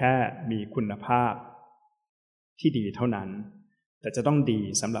เพียงแค่มีคุณภาพที่ดีเท่านั้นแต่จะต้องดี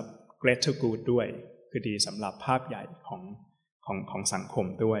สำหรับ greater good ด้วยคือดีสำหรับภาพใหญ่ของสังคม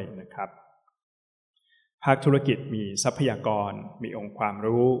ด้วยนะครับภาคธุรกิจมีทรัพยากรมีองค์ความ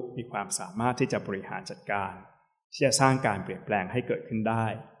รู้มีความสามารถที่จะบริหารจัดการที่จะสร้างการเปลี่ยนแปลงให้เกิดขึ้นได้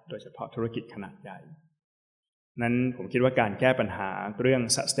โดยเฉพาะธุรกิจขนาดใหญ่นั้นผมคิดว่าการแก้ปัญหาเรื่อง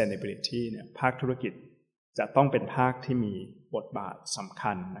sustainability เนี่ยภาคธุรกิจจะต้องเป็นภาคที่มีบทบาทสำ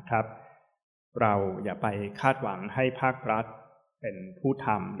คัญนะครับเราอย่าไปคาดหวังให้ภาครัฐเป็นผู้ท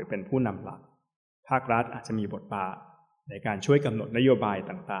ำหรือเป็นผู้นำหลักภาครัฐอาจจะมีบทบาทในการช่วยกำหนดนโยบาย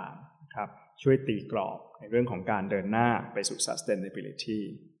ต่างๆนะครับช่วยตีกรอบในเรื่องของการเดินหน้าไปสู่ sustainability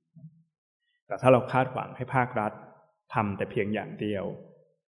แต่ถ้าเราคาดหวังให้ภาครัฐทำแต่เพียงอย่างเดียว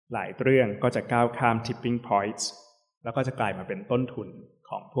หลายเรื่องก็จะก้าวข้าม tipping points แล้วก็จะกลายมาเป็นต้นทุน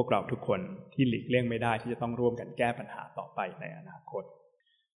ของพวกเราทุกคนที่หลีกเลี่ยงไม่ได้ที่จะต้องร่วมกันแก้ปัญหาต่อไปในอนาคต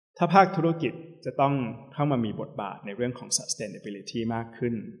ถ้าภาคธุรกิจจะต้องเข้ามามีบทบาทในเรื่องของ sustainability มาก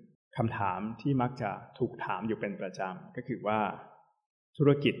ขึ้นคำถามที่มักจะถูกถามอยู่เป็นประจำก็คือว่าธุ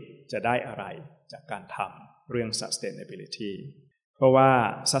รกิจจะได้อะไรจากการทำเรื่อง sustainability เพราะว่า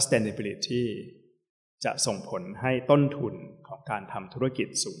sustainability จะส่งผลให้ต้นทุนของการทำธุรกิจ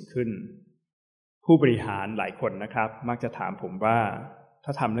สูงขึ้นผู้บริหารหลายคนนะครับมักจะถามผมว่าถ้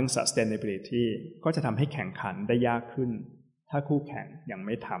าทำเรื่อง sustainability ก็จะทำให้แข่งขันได้ยากขึ้นถ้าคู่แข่งยังไ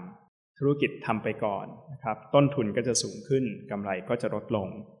ม่ทำธุรกิจทำไปก่อนนะครับต้นทุนก็จะสูงขึ้นกำไรก็จะลดลง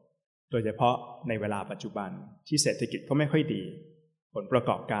โดยเฉพาะในเวลาปัจจุบันที่เศรษฐกิจก็ไม่ค่อยดีผลประ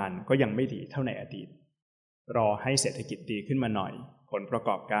กอบการก็ยังไม่ดีเท่าในอดีตรอให้เศรษฐกิจดีขึ้นมาหน่อยผลประก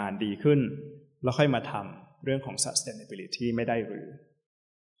อบการดีขึ้นแล้วค่อยมาทำเรื่องของ sustainability ไม่ได้หรือ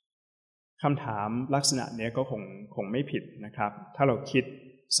คำถามลักษณะนี้ก็คงไม่ผิดนะครับถ้าเราคิด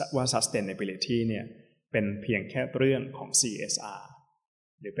ว่า sustainability เนี่ยเป็นเพียงแค่เรื่องของ CSR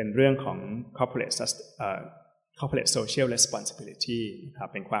หรือเป็นเรื่องของ corporate social responsibility นะครับ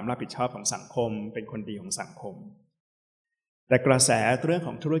เป็นความรับผิดชอบของสังคมเป็นคนดีของสังคมแต่กระแสเรื่องข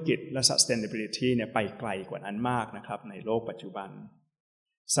องธุรกิจและ sustainability เนี่ยไปไกลกว่านั้นมากนะครับในโลกปัจจุบัน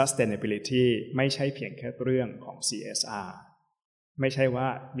sustainability ไม่ใช่เพียงแค่เรื่องของ CSR ไม่ใช่ว่า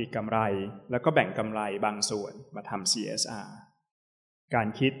มีกำไรแล้วก็แบ่งกำไรบางส่วนมาทำ CSR การ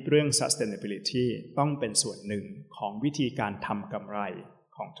คิดเรื่อง sustainability ต้องเป็นส่วนหนึ่งของวิธีการทำกำไร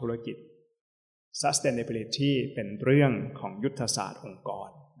ของธุรกิจ sustainability เป็นเรื่องของยุทธศาสตร์องค์กร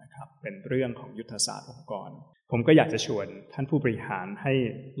นะครับเป็นเรื่องของยุทธศาสตร์องค์กรผมก็อยากจะชวนท่านผู้บริหารให้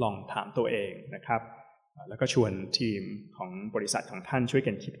ลองถามตัวเองนะครับแล้วก็ชวนทีมของบริษัทของท่านช่วย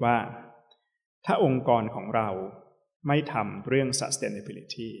กันคิดว่าถ้าองค์กรของเราไม่ทำเรื่อง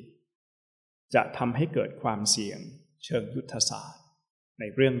sustainability จะทำให้เกิดความเสี่ยงเชิงยุทธศาสตร์ใน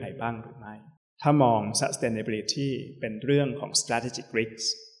เรื่องใดบ้างหรือไม่ถ้ามอง sustainability เป็นเรื่องของ strategic risks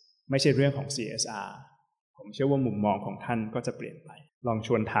ไม่ใช่เรื่องของ CSR ผมเชื่อว่ามุมมองของท่านก็จะเปลี่ยนไปลองช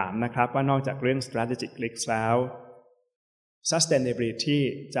วนถามนะครับว่านอกจากเรื่อง strategic risks แล้ว sustainability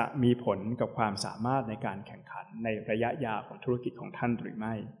จะมีผลกับความสามารถในการแข่งขันในระยะยาวของธุรกิจของท่านหรือไ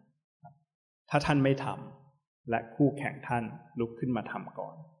ม่ถ้าท่านไม่ทำและคู่แข่งท่านลุกขึ้นมาทำก่อ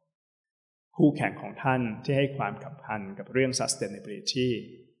นคู่แข่งของท่านที่ให้ความสำคัญกับเรื่อง sustainability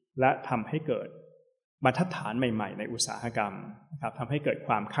และทำให้เกิดบรรทัดฐานใหม่ๆในอุตสาหกรรมนะครับทำให้เกิดค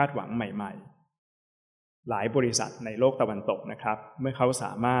วามคาดหวังใหม่ๆหลายบริษัทในโลกตะวันตกนะครับเมื่อเขาส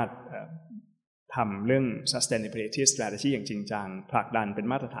ามารถทำเรื่อง sustainability strategy อย่างจริงจังผลักดันเป็น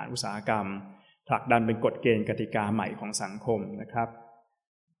มาตรฐานอุตสาหกรรมผลักดันเป็นกฎเกณฑ์กติกาใหม่ของสังคมนะครับ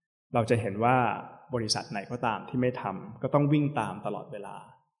เราจะเห็นว่าบริษัทไหนก็ตามที่ไม่ทำก็ต้องวิ่งตามตลอดเวลา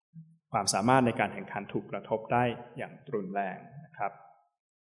ความสามารถในการแข่งขันถูกกระทบได้อย่างรุนแรงนะครับ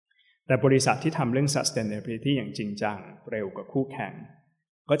แต่บริษัทที่ทำเรื่อง sustainability อย่างจริงจังเร็วกว่าคู่แข่ง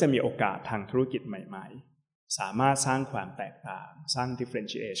ก็จะมีโอกาสทางธุรกิจใหม่ๆสามารถสร้างความแตกต่างสร้าง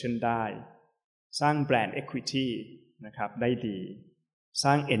differentiation ได้สร้าง brand equity นะครับได้ดีส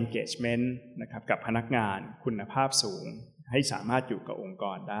ร้าง engagement นะครับกับพนักงานคุณภาพสูงให้สามารถอยู่กับองค์ก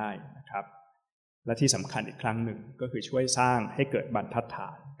รได้นะครับและที่สำคัญอีกครั้งหนึ่งก็คือช่วยสร้างให้เกิดบรรทัดฐ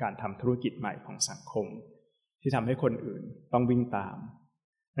านการทำธุรกิจใหม่ของสังคมที่ทำให้คนอื่นต้องวิ่งตาม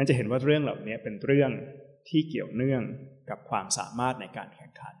นั่นจะเห็นว่าเรื่องเหล่านี้เป็นเรื่องที่เกี่ยวเนื่องกับความสามารถในการแข่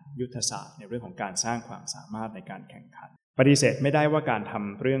งขันยุทธศาสตร์ในเรื่องของการสร้างความสามารถในการแข่งขันปฏิเสธไม่ได้ว่าการท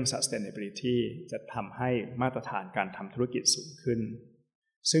ำเรื่อง sustainability จะทำให้มาตรฐานการทำธุรกิจสูงขึ้น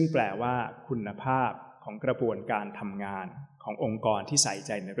ซึ่งแปลว่าคุณภาพของกระบวนการทำงานขององค์กรที่ใส่ใ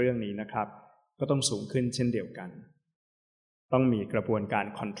จในเรื่องนี้นะครับ ก็ต้องสูงขึ้นเช่นเดียวกันต้องมีกระบวนการ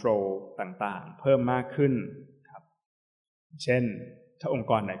คอนโทรลต่างๆเพิ่มมากขึ้นครับเช่นถ้าองค์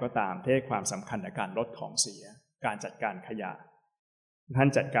กรไหนก็ตามที่ให้ความสำคัญในการลดของเสียการจัดการขยะท่าน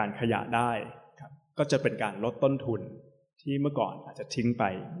จัดการขยะได้ครับก็จะเป็นการลดต้นทุนที่เมื่อก่อนอาจจะทิ้งไป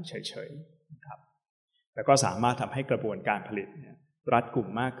เฉยๆนะครับแต่ก็สามารถทำให้กระบวนการผลิตรัดกุม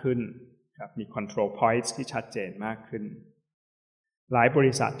มากขึ้นครับมี control points ที่ชัดเจนมากขึ้นหลายบ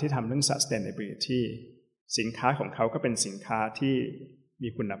ริษัทที่ทำเรื่อง sustainability สินค้าของเขาก็เป็นสินค้าที่มี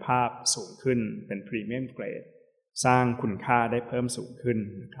คุณภาพสูงขึ้นเป็น premium grade สร้างคุณค่าได้เพิ่มสูงขึ้น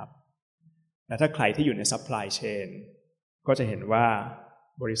นะครับและถ้าใครที่อยู่ใน supply chain ก็จะเห็นว่า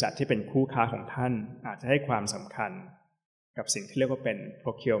บริษัทที่เป็นคู่ค้าของท่านอาจจะให้ความสำคัญกับสิ่งที่เรียกว่าเป็น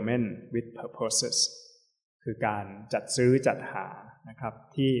procurement with purposes คือการจัดซื้อจัดหานะครับ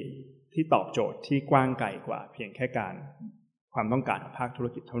ที่ตอบโจทย์ที่กว้างไกลกว่าเพียงแค่การความต้องการของภาคธุร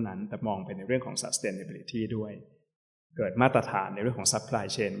กิจเท่านั้นแต่มองไปในเรื่องของ sustainability ด้วยเกิดมาตรฐานในเรื่องของ supply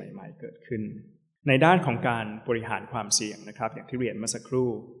chain ใหม่ๆเกิดขึ้นในด้านของการบริหารความเสี่ยงนะครับอย่างที่เรียนเมื่อสักครู่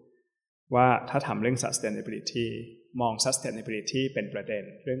ว่าถ้าทำเรื่อง sustainability มอง sustainability เป็นประเด็น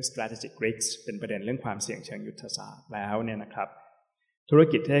เรื่อง strategic risks เป็นประเด็นเรื่องความเสี่ยงเชิงยุทธศาสตร์แล้วเนี่ยนะครับธุร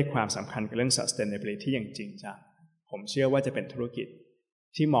กิจที่ให้ความสำคัญกับเรื่อง sustainability อย่างจริงจังผมเชื่อว่าจะเป็นธุรกิจ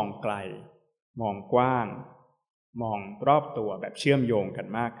ที่มองไกลมองกว้างมองรอบตัวแบบเชื่อมโยงกัน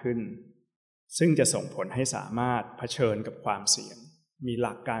มากขึ้นซึ่งจะส่งผลให้สามารถเผชิญกับความเสี่ยงมีห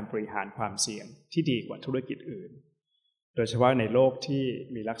ลักการบริหารความเสี่ยงที่ดีกว่าธุรกิจอื่นโดยเฉพาะในโลกที่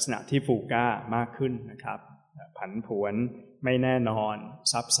มีลักษณะที่ฟูก้ามากขึ้นนะครับผันผวนไม่แน่นอน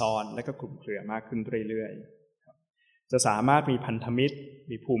ซับซ้อนและก็คลุมเครือมากขึ้นเรื่อยๆจะสามารถมีพันธมิตร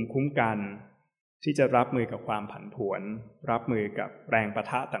มีภูมิคุ้มกันที่จะรับมือกับความผันผวนรับมือกับแรงปะ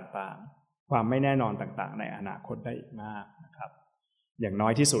ทะต่างๆความไม่แน่นอนต่างๆในอนาคตได้อีกมากนะครับอย่างน้อ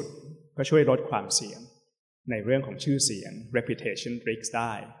ยที่สุดก็ช่วยลดความเสี่ยงในเรื่องของชื่อเสียง reputation risk ไ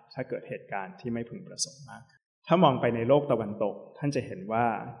ด้ถ้าเกิดเหตุการณ์ที่ไม่พึงประสงค์มากถ้ามองไปในโลกตะวันตกท่านจะเห็นว่า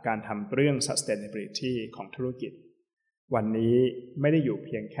การทำเรื่อง sustainability ของธุรกิจวันนี้ไม่ได้อยู่เ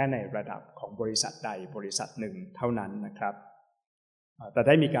พียงแค่ในระดับของบริษัทใดบริษัทหนึ่งเท่านั้นนะครับแต่ไ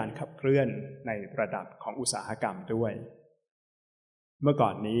ด้มีการขับเคลื่อนในระดับของอุตสาหกรรมด้วยเมื่อก่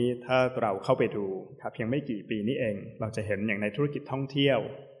อนนี้ถ้าเราเข้าไปดูครับเพียงไม่กี่ปีนี้เองเราจะเห็นอย่างในธุรกิจท่องเที่ยว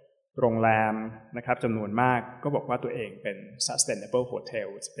โรงแรมนะครับจำนวนมากก็บอกว่าตัวเองเป็น sustainable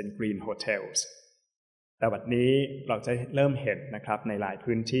hotels เป็น green hotels แต่วันนี้เราจะเริ่มเห็นนะครับในหลาย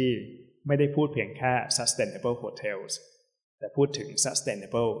พื้นที่ไม่ได้พูดเพียงแค่ sustainable hotels แต่พูดถึง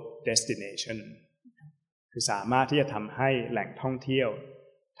sustainable destination คือสามารถที่จะทำให้แหล่งท่องเที่ยว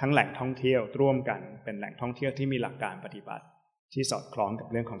ทั้งแหล่งท่องเที่ยวร่วมกันเป็นแหล่งท่องเที่ยวที่มีหลักการปฏิบัติที่สอดคล้องกับ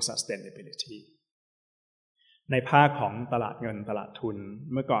เรื่องของ sustainability ในภาคของตลาดเงินตลาดทุน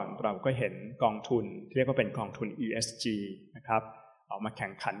เมื่อก่อนเราก็เห็นกองทุนที่เรียกว่าเป็นกองทุน ESG นะครับออกมาแข่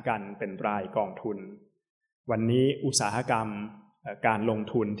งขันกันเป็นรายกองทุนวันนี้อุตสาหกรรมการลง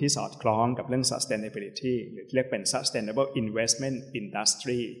ทุนที่สอดคล้องกับเรื่อง sustainability หรือเรียกเป็น sustainable investment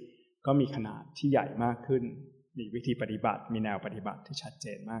industry ก็มีขนาดที่ใหญ่มากขึ้นมีวิธีปฏิบัติมีแนวปฏิบัติที่ชัดเจ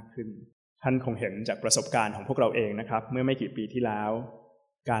นมากขึ้นท่านคงเห็นจากประสบการณ์ของพวกเราเองนะครับเมื่อไม่กี่ปีที่แล้ว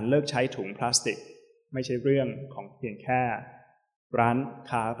การเลิกใช้ถุงพลาสติกไม่ใช่เรื่องของเพียงแค่ร้าน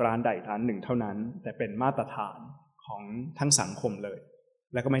ค้าร้านใดร้านหนึ่งเท่านั้นแต่เป็นมาตรฐานของทั้งสังคมเลย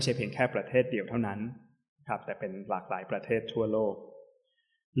และก็ไม่ใช่เพียงแค่ประเทศเดียวเท่านั้นครับแต่เป็นหลากหลายประเทศทั่วโลก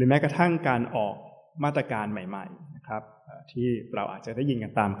หรือแม้กระทั่งการออกมาตรการใหม่ๆนะครับที่เราอาจจะได้ยินกั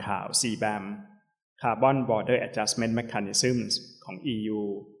นตามข่าว CBAM Carbon Border Adjustment Mechanisms ของ EU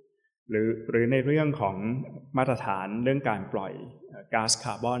หรือในเรื่องของมาตรฐานเรื่องการปล่อยก๊าซค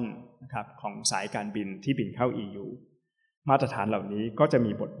าร์บอนนะครับของสายการบินที่บินเข้า EU มาตรฐานเหล่านี้ก็จะ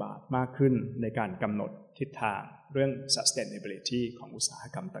มีบทบาทมากขึ้นในการกำหนดทิศทางเรื่อง sustainability ของอุตสาห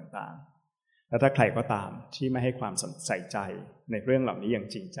กรรมต่างๆและถ้าใครก็ตามที่ไม่ให้ความใส่ใจในเรื่องเหล่านี้อย่าง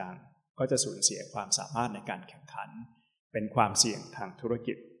จริงจังก็จะสูญเสียความสามารถในการแข่งขันเป็นความเสี่ยงทางธุร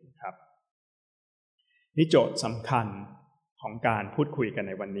กิจนะครับนี่โจทย์สำคัญของการพูดคุยกันใ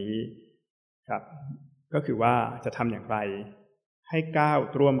นวันนี้ครับก็คือว่าจะทำอย่างไรให้ก้าว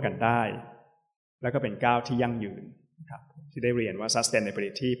ร่วมกันได้แล้วก็เป็นก้าวที่ยั่งยืนครับที่ได้เรียนว่า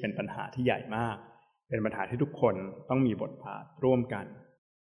sustainability เป็นปัญหาที่ใหญ่มากเป็นปัญหาที่ทุกคนต้องมีบทบาทร่วมกัน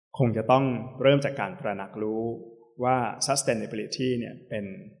คงจะต้องเริ่มจากการตระหนักรู้ว่า sustainability เนี่ยเ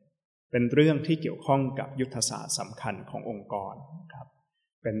ป็นเรื่องที่เกี่ยวข้องกับยุทธศาสตร์สำคัญขององค์กรครับ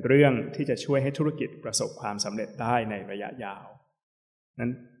เป็นเรื่องที่จะช่วยให้ธุรกิจประสบความสำเร็จได้ในระยะยาวนั้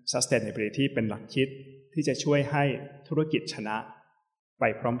น sustainability เป็นหลักคิดที่จะช่วยให้ธุรกิจชนะไป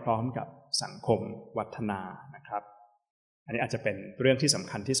พร้อมๆกับสังคมวัฒนานะครับ อันนี้อาจจะเป็นเรื่องที่สำ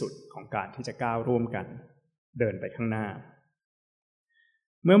คัญที่สุดของการที่จะก้าวร่วมกันเดินไปข้างหน้า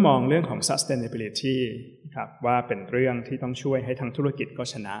เมื่อมองเรื่องของ sustainability ครับว่าเป็นเรื่องที่ต้องช่วยให้ทั้งธุรกิจก็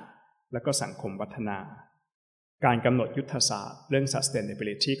ชนะและก็สังคมพัฒนาการกำหนดยุทธศาสตร์เรื่อง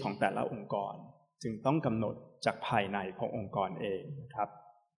sustainability ของแต่ละองค์กรจึงต้องกำหนดจากภายในขององค์กรเองนะครับ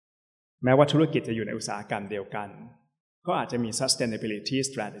แม้ว่าธุรกิจจะอยู่ในอุตสาหกรรมเดียวกันก็อาจจะมี sustainability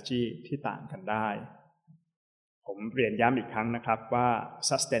strategy ที่ต่างกันได้ผมเรียนย้ำอีกครั้งนะครับว่า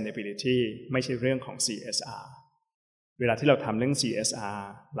sustainability ไม่ใช่เรื่องของ CSR เวลาที่เราทำเรื่อง CSR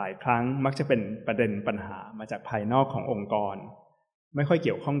หลายครั้งมักจะเป็นประเด็นปัญหามาจากภายนอกขององค์กรไม่ค่อยเ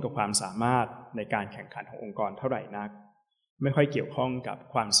กี่ยวข้องกับความสามารถในการแข่งขันขององค์กรเท่าไหร่นักไม่ค่อยเกี่ยวข้องกับ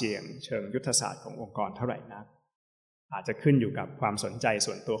ความเสี่ยงเชิงยุทธศาสตร์ขององค์กรเท่าไหร่นักอาจจะขึ้นอยู่กับความสนใจ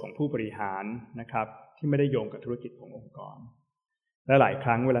ส่วนตัวของผู้บริหารนะครับที่ไม่ได้โยงกับธุรกิจขององค์กรและหลายค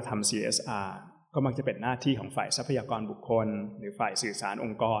รั้งเวลาทำ CSR ก็มักจะเป็นหน้าที่ของฝ่ายทรัพยากรบุคคลหรือฝ่ายสื่อสารอ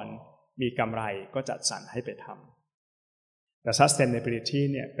งค์กรมีกำไรก็จัดสรรให้ไปทำแต่ sustainability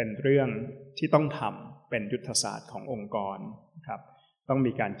เนี่ยเป็นเรื่องที่ต้องทำเป็นยุทธศาสตร์ขององค์กรครับต้อง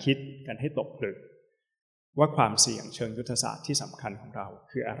มีการคิดกันให้ตกผลึกว่าความเสี่ยงเชิงยุทธศาสตร์ที่สำคัญของเรา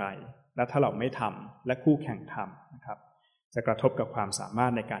คืออะไรและถ้าเราไม่ทำและคู่แข่งทำนะครับจะกระทบกับความสามาร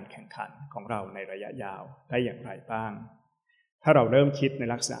ถในการแข่งขันของเราในระยะยาวได้อย่างไรบ้างถ้าเราเริ่มคิดใน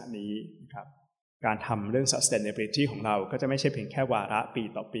ลักษณะนี้นะครับการทำเรื่อง sustainability ของเราก็จะไม่ใช่เพียงแค่วาระปี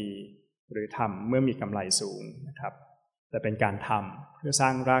ต่อปีหรือทำเมื่อมีกำไรสูงนะครับแต่เป็นการทำเพื่อสร้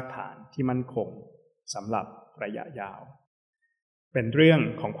างรากฐานที่มั่นคงสำหรับระยะยาวเป็นเรื่อง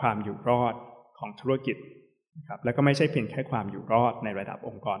ของความอยู่รอดของธุรกิจนะครับและก็ไม่ใช่เพียงแค่ความอยู่รอดในระดับอ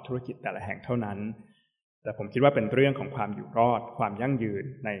งค์กรธุรกิจแต่ละแห่งเท่านั้นแต่ผมคิดว่าเป็นเรื่องของความอยู่รอดความยั่งยืน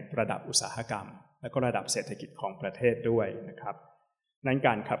ในระดับอุตสาหกรรมและก็ระดับเศรษฐกิจของประเทศด้วยนะครับนั้นก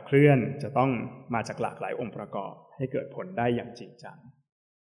ารขับเคลื่อนจะต้องมาจากหลากหลายองค์ประกอบให้เกิดผลได้อย่างจริงจัง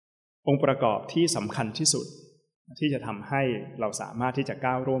องค์ประกอบที่สำคัญที่สุดที่จะทำให้เราสามารถที่จะ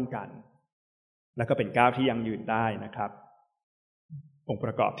ก้าวร่วมกันและก็เป็นก้าวที่ยั่งยืนได้นะครับองค์ป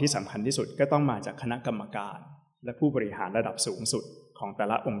ระกอบที่สำคัญที่สุดก็ต้องมาจากคณะกรรมการและผู้บริหารระดับสูงสุดของแต่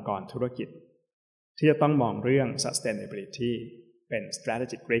ละองค์กรธุรกิจที่จะต้องมองเรื่อง sustainability เป็น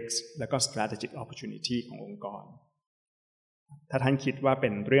strategic risk และก็ strategic opportunity ขององค์กรถ้าท่านคิดว่าเป็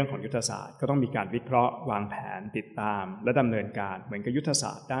นเรื่องของยุทธศาสตร์ก็ต้องมีการวิเคราะห์วางแผนติดตามและดำเนินการเหมือนกับยุทธศ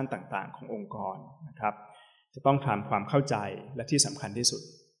าสตร์ด้านต่างๆขององค์กรนะครับจะต้องทำความเข้าใจและที่สำคัญที่สุด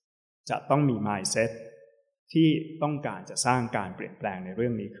จะต้องมี mindset ที่ต้องการจะสร้างการเปลี่ยนแปลงในเรื่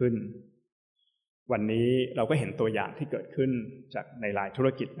องนี้ขึ้นวันนี้เราก็เห็นตัวอย่างที่เกิดขึ้นจากในหลายธุร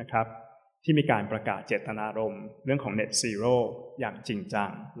กิจนะครับที่มีการประกาศเจตนารมณ์เรื่องของ Net Zero อย่างจริงจั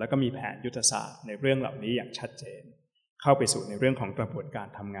งแล้วก็มีแผนยุทธศาสตร์ในเรื่องเหล่านี้อย่างชัดเจนเข้าไปสู่ในเรื่องของกระบวนการ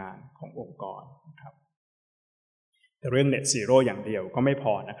ทำงานขององค์กรนะครับแต่เรื่อง Net Zero อย่างเดียวก็ไม่พ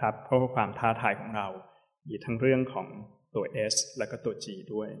อนะครับเพราะว่าความท้าทายของเรามีทั้งเรื่องของตัว S และก็ตัว G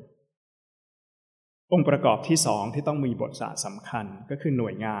ด้วยองค์ประกอบที่2ที่ต้องมีบทบาทสำคัญก็คือหน่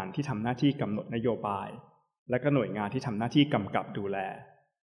วยงานที่ทำหน้าที่กำหนดนโยบายและก็หน่วยงานที่ทำหน้าที่กำกับดูแล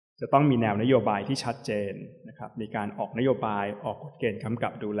จะต้องมีแนวนโยบายที่ชัดเจนนะครับมีการออกนโยบายออกกฎเกณฑ์กำกั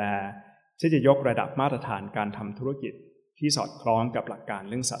บดูแลที่จะยกระดับมาตรฐานการทำธุรกิจที่สอดคล้องกับหลักการ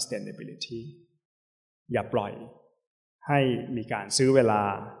เรื่อง sustainability อย่าปล่อยให้มีการซื้อเวลา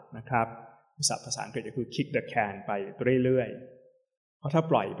นะครับศัพท์ภาษาอังกฤษก็คือ kick the can ไปเรื่อยๆเพราะถ้า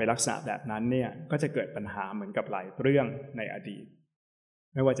ปล่อยไปลักษณะแบบนั้นเนี่ยก็จะเกิดปัญหาเหมือนกับหลายเรื่องในอดีต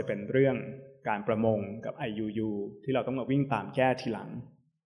ไม่ว่าจะเป็นเรื่องการประมงกับ IUU ที่เราต้องมาวิ่งตามแก้ทีหลัง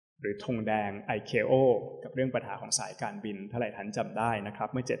หรือธงแดง ICAO กับเรื่องปัญหาของสายการบินถ้าหลายท่านจำได้นะครับ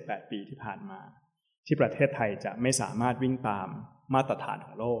เมื่อ 7-8 ปีที่ผ่านมาที่ประเทศไทยจะไม่สามารถวิ่งตามมาตรฐานข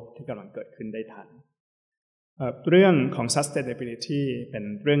องโลกที่กำลังเกิดขึ้นได้ทันเรื่องของ sustainability เป็น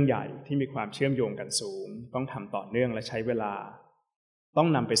เรื่องใหญ่ที่มีความเชื่อมโยงกันสูงต้องทำต่อเนื่องและใช้เวลาต้อง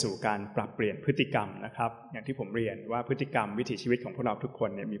นำไปสู่การปรับเปลี่ยนพฤติกรรมนะครับอย่างที่ผมเรียนว่าพฤติกรรมวิถีชีวิตของพวกเราทุกคน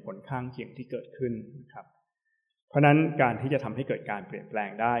เนี่ยมีผลข้างเคียงที่เกิดขึ้นนะครับเพราะนั้นการที่จะทำให้เกิดการเปลี่ยนแปลง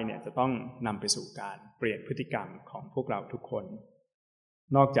ได้เนี่ยจะต้องนำไปสู่การเปลี่ยนพฤติกรรมของพวกเราทุกคน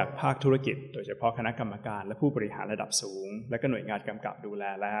นอกจากภาคธุรกิจโดยเฉพาะคณะกรรมการและผู้บริหารระดับสูงและก็หน่วยงานกำกับดูแล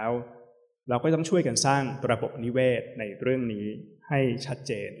แล้วเราก็ต้องช่วยกันสร้างระบบนิเวศในเรื่องนี้ให้ชัดเ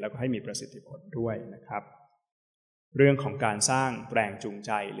จนแล้วก็ให้มีประสิทธิผลด้วยนะครับเรื่องของการสร้างแรงจูงใ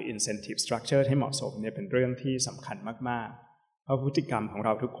จหรือ incentive structure ให้เหมาะสมเนี่ยเป็นเรื่องที่สำคัญมากๆเพราะพฤติกรรมของเร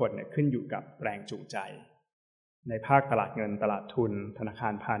าทุกคนเนี่ยขึ้นอยู่กับแรงจูงใจในภาคตลาดเงินตลาดทุนธนาคา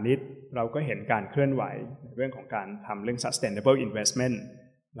รพาณิชย์เราก็เห็นการเคลื่อนไหวในเรื่องของการทำเรื่อง sustainable investment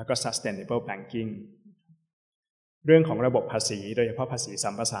แล้วก็ sustainable banking เรื่องของระบบภาษีโดยเฉพาะภาษีสั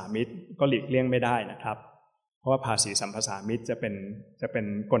มปทานมิตรก็หลีกเลี่ยงไม่ได้นะครับ เพราะว่าภาษีสัมปทานมิตรจะเป็น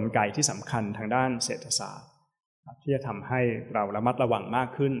กลไกที่สำคัญทางด้านเศรษฐศาสตร์ที่จะทำให้เราระมัดระวังมาก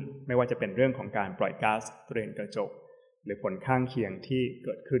ขึ้นไม่ว่าจะเป็นเรื่องของการปล่อยก๊าซเรือนกระจกหรือผลข้างเคียงที่เ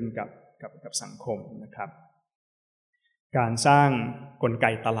กิดขึ้นกับสังคมนะครับการสร้างกลไก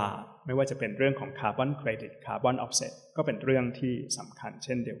ตลาดไม่ว่าจะเป็นเรื่องของคาร์บอนเครดิตคาร์บอนออฟเซ็ตก็เป็นเรื่องที่สำคัญเ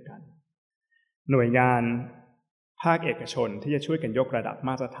ช่นเดียวกันหน่วยงานภาคเอกชนที่จะช่วยกันยกระดับม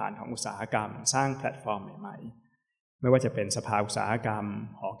าตรฐานของอุตสาหกรรมสร้างแพลตฟอร์มใหม่ๆไม่ว่าจะเป็นสภาอุตสาหกรรม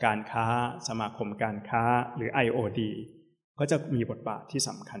หอการค้าสมาคมการค้าหรือ IOD ก็จะมีบทบาทที่ส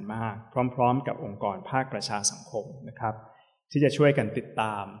ำคัญมากพร้อมๆกับองค์กรภาคประชาสังคมนะครับที่จะช่วยกันติดต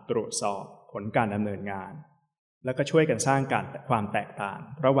ามตรวจสอบผลการดำเนินงานแล้วก็ช่วยกันสร้างความแตกต่าง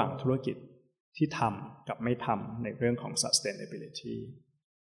ระหว่างธุรกิจที่ทำกับไม่ทำในเรื่องของ sustainability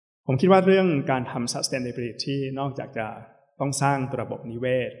ผมคิดว่าเรื่องการทำ sustainability นอกจากจะต้องสร้างระบบนิเว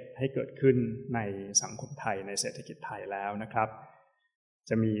ศให้เกิดขึ้นในสังคมไทยในเศรษฐกิจไทยแล้วนะครับ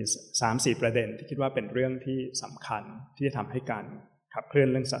จะมี 3-4 ประเด็นที่คิดว่าเป็นเรื่องที่สำคัญที่จะทำให้การขับเคลื่อน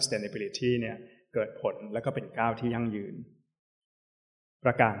เรื่อง sustainability เนี่ยเกิดผลและก็เป็นก้าวที่ยั่งยืนป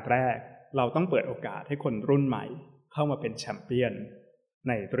ระการแรกเราต้องเปิดโอกาสให้คนรุ่นใหม่เข้ามาเป็นแชมเปี้ยน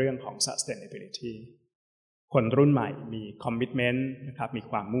ในเรื่องของ sustainability คนรุ่นใหม่มี commitment นะครับมี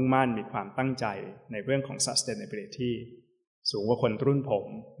ความมุ่งมั่นมีความตั้งใจในเรื่องของ sustainability สูงกว่าคนรุ่นผม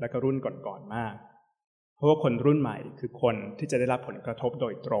และก็รุ่นก่อนๆมากเพราะว่าคนรุ่นใหม่คือคนที่จะได้รับผลกระทบโด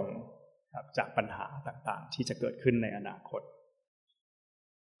ยตรงครับจากปัญหาต่างๆที่จะเกิดขึ้นในอนาคต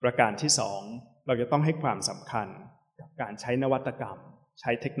ประการที่2เราจะต้องให้ความสำคัญกับการใช้นวัตกรรมใ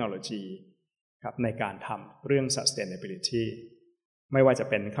ช้เทคโนโลยีครับในการทำเรื่อง sustainability ไม่ว่าจะ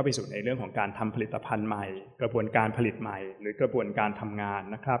เป็นเข้าไปสู่ในเรื่องของการทำผลิตภัณฑ์ใหม่กระบวนการผลิตใหม่หรือกระบวนการทำงาน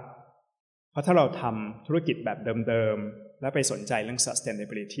นะครับเพราะถ้าเราทำธุรกิจแบบเดิมๆและไปสนใจเรื่อง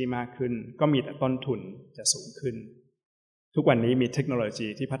sustainability มากขึ้นก็มีแต่ต้นทุนจะสูงขึ้นทุกวันนี้มีเทคโนโลยี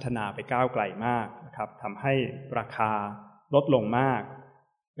ที่พัฒนาไปก้าวไกลมากนะครับทำให้ราคาลดลงมาก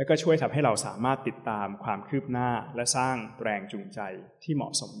และก็ช่วยทำให้เราสามารถติดตามความคืบหน้าและสร้างแรงจูงใจที่เหมา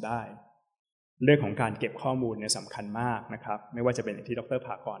ะสมได้เรื่องของการเก็บข้อมูลเนี่ยสำคัญมากนะครับไม่ว่าจะเป็นอย่างที่ดร.ภ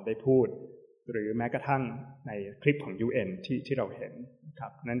ากรได้พูดหรือแม้กระทั่งในคลิปของ UN ที่เราเห็นนะครั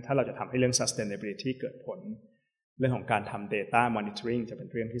บนั้นถ้าเราจะทำให้เรื่อง sustainability เกิดผลเรื่องของการทำ data monitoring จะเป็น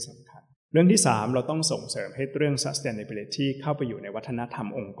เรื่องที่สำคัญเรื่องที่3เราต้องส่งเสริมให้เรื่อง sustainability เข้าไปอยู่ในวัฒนธรรม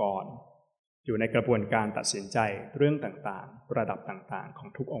องค์กรอยู่ในกระบวนการตัดสินใจเรื่องต่างๆระดับต่างๆของ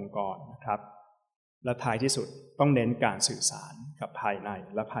ทุกองค์กรนะครับและท้ายที่สุดต้องเน้นการสื่อสารกับภายใน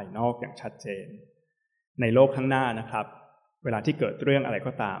และภายนอกอย่างชัดเจนในโลกข้างหน้านะครับเวลาที่เกิดเรื่องอะไร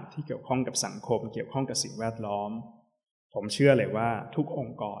ก็ตามที่เกี่ยวข้องกับสังคมเกี่ยวข้องกับสิ่งแวดล้อมผมเชื่อเลยว่าทุกอง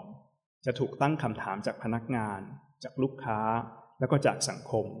ค์กรจะถูกตั้งคำถามจากพนักงานจากลูกค้าแล้วก็จากสัง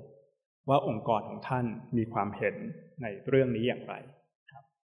คมว่าองค์กรของท่านมีความเห็นในเรื่องนี้อย่างไร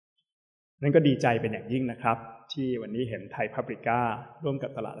นั่นก็ดีใจเป็นอย่างยิ่งนะครับที่วันนี้เห็นไทยพับลิก้าร่วมกั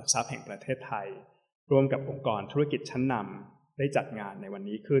บตลาดหลักทรัพย์แห่งประเทศไทยร่วมกับองค์กรธุรกิจชั้นนำได้จัดงานในวัน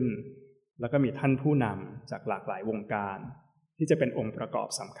นี้ขึ้นแล้วก็มีท่านผู้นำจากหลากหลายวงการที่จะเป็นองค์ประกอบ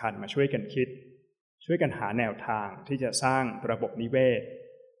สำคัญมาช่วยกันคิดช่วยกันหาแนวทางที่จะสร้างระบบนิเวศ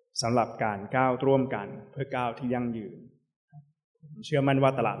สำหรับการก้าวร่วมกันเพื่อก้าวที่ยั่งยืนผมเชื่อมั่นว่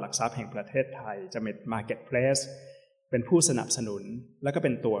าตลาดหลักทรัพย์แห่งประเทศไทยจะเป็น Marketplace เป็นผู้สนับสนุนและก็เ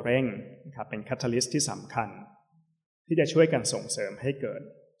ป็นตัวเร่งนะครับเป็น Catalyst ที่สำคัญที่จะช่วยกันส่งเสริมให้เกิด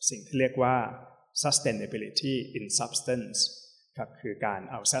สิ่งที่เรียกว่า sustainability in substance ครับคือการ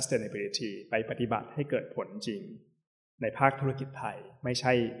เอา sustainability ไปปฏิบัติให้เกิดผลจริงในภาคธุรกิจไทยไม่ใ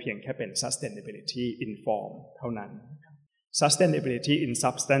ช่เพียงแค่เป็น sustainability in form เท่านั้น sustainability in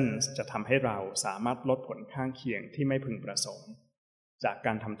substance จะทำให้เราสามารถลดผลข้างเคียงที่ไม่พึงประสงค์จากก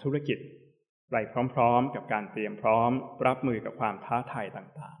ารทำธุรกิจไปพร้อมๆกับการเตรียมพร้อมรับมือกับความท้าทาย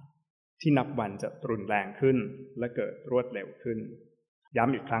ต่างๆที่นับวันจะรุนแรงขึ้นและเกิดรวดเร็วขึ้นย้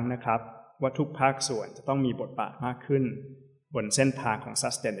ำอีกครั้งนะครับว่าทุกภาคส่วนจะต้องมีบทบาทมากขึ้นบนเส้นทางของ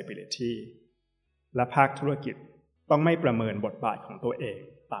sustainability และภาคธุรกิจต้องไม่ประเมินบทบาทของตัวเอง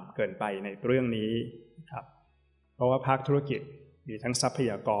ต่ำเกินไปในเรื่องนี้ครับเพราะว่าภาคธุรกิจมีทั้งทรัพ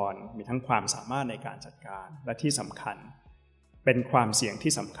ยากรมีทั้งความสามารถในการจัดการและที่สำคัญเป็นความเสี่ยง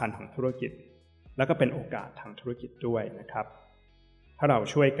ที่สำคัญของธุรกิจแล้วก็เป็นโอกาสทางธุรกิจด้วยนะครับถ้าเรา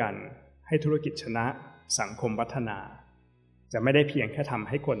ช่วยกันให้ธุรกิจชนะสังคมพัฒนาจะไม่ได้เพียงแค่ทำใ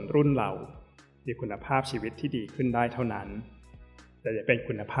ห้คนรุ่นเรามีคุณภาพชีวิตที่ดีขึ้นได้เท่านั้นแต่จะเป็น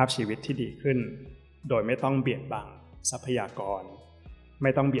คุณภาพชีวิตที่ดีขึ้นโดยไม่ต้องเบียดบังทรัพยากรไ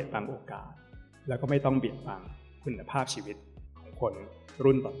ม่ต้องเบียดบังโอกาสแล้วก็ไม่ต้องเบียดบังคุณภาพชีวิตของคน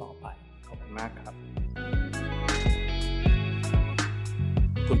รุ่นต่อๆไปขอบคุณมากครับ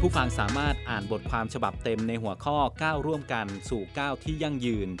คุณผู้ฟังสามารถอ่านบทความฉบับเต็มในหัวข้อก้าวร่วมกันสู่ก้าวที่ยั่ง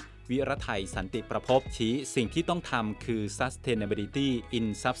ยืนวิรไทยสันติประภพชี้สิ่งที่ต้องทำคือ Sustainability in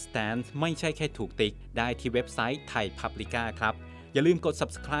Substance ไม่ใช่แค่ถูกติ๊กได้ที่เว็บไซต์ไทย Publica ครับอย่าลืมกด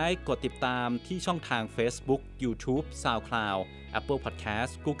Subscribe กดติดตามที่ช่องทาง Facebook YouTube SoundCloud Apple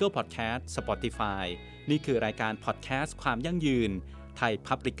Podcast Google Podcast Spotify นี่คือรายการ Podcast ความยั่งยืนไทย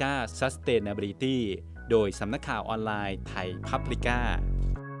Publica Sustainability โดยสำนักข่าวออนไลน์ไทย Publica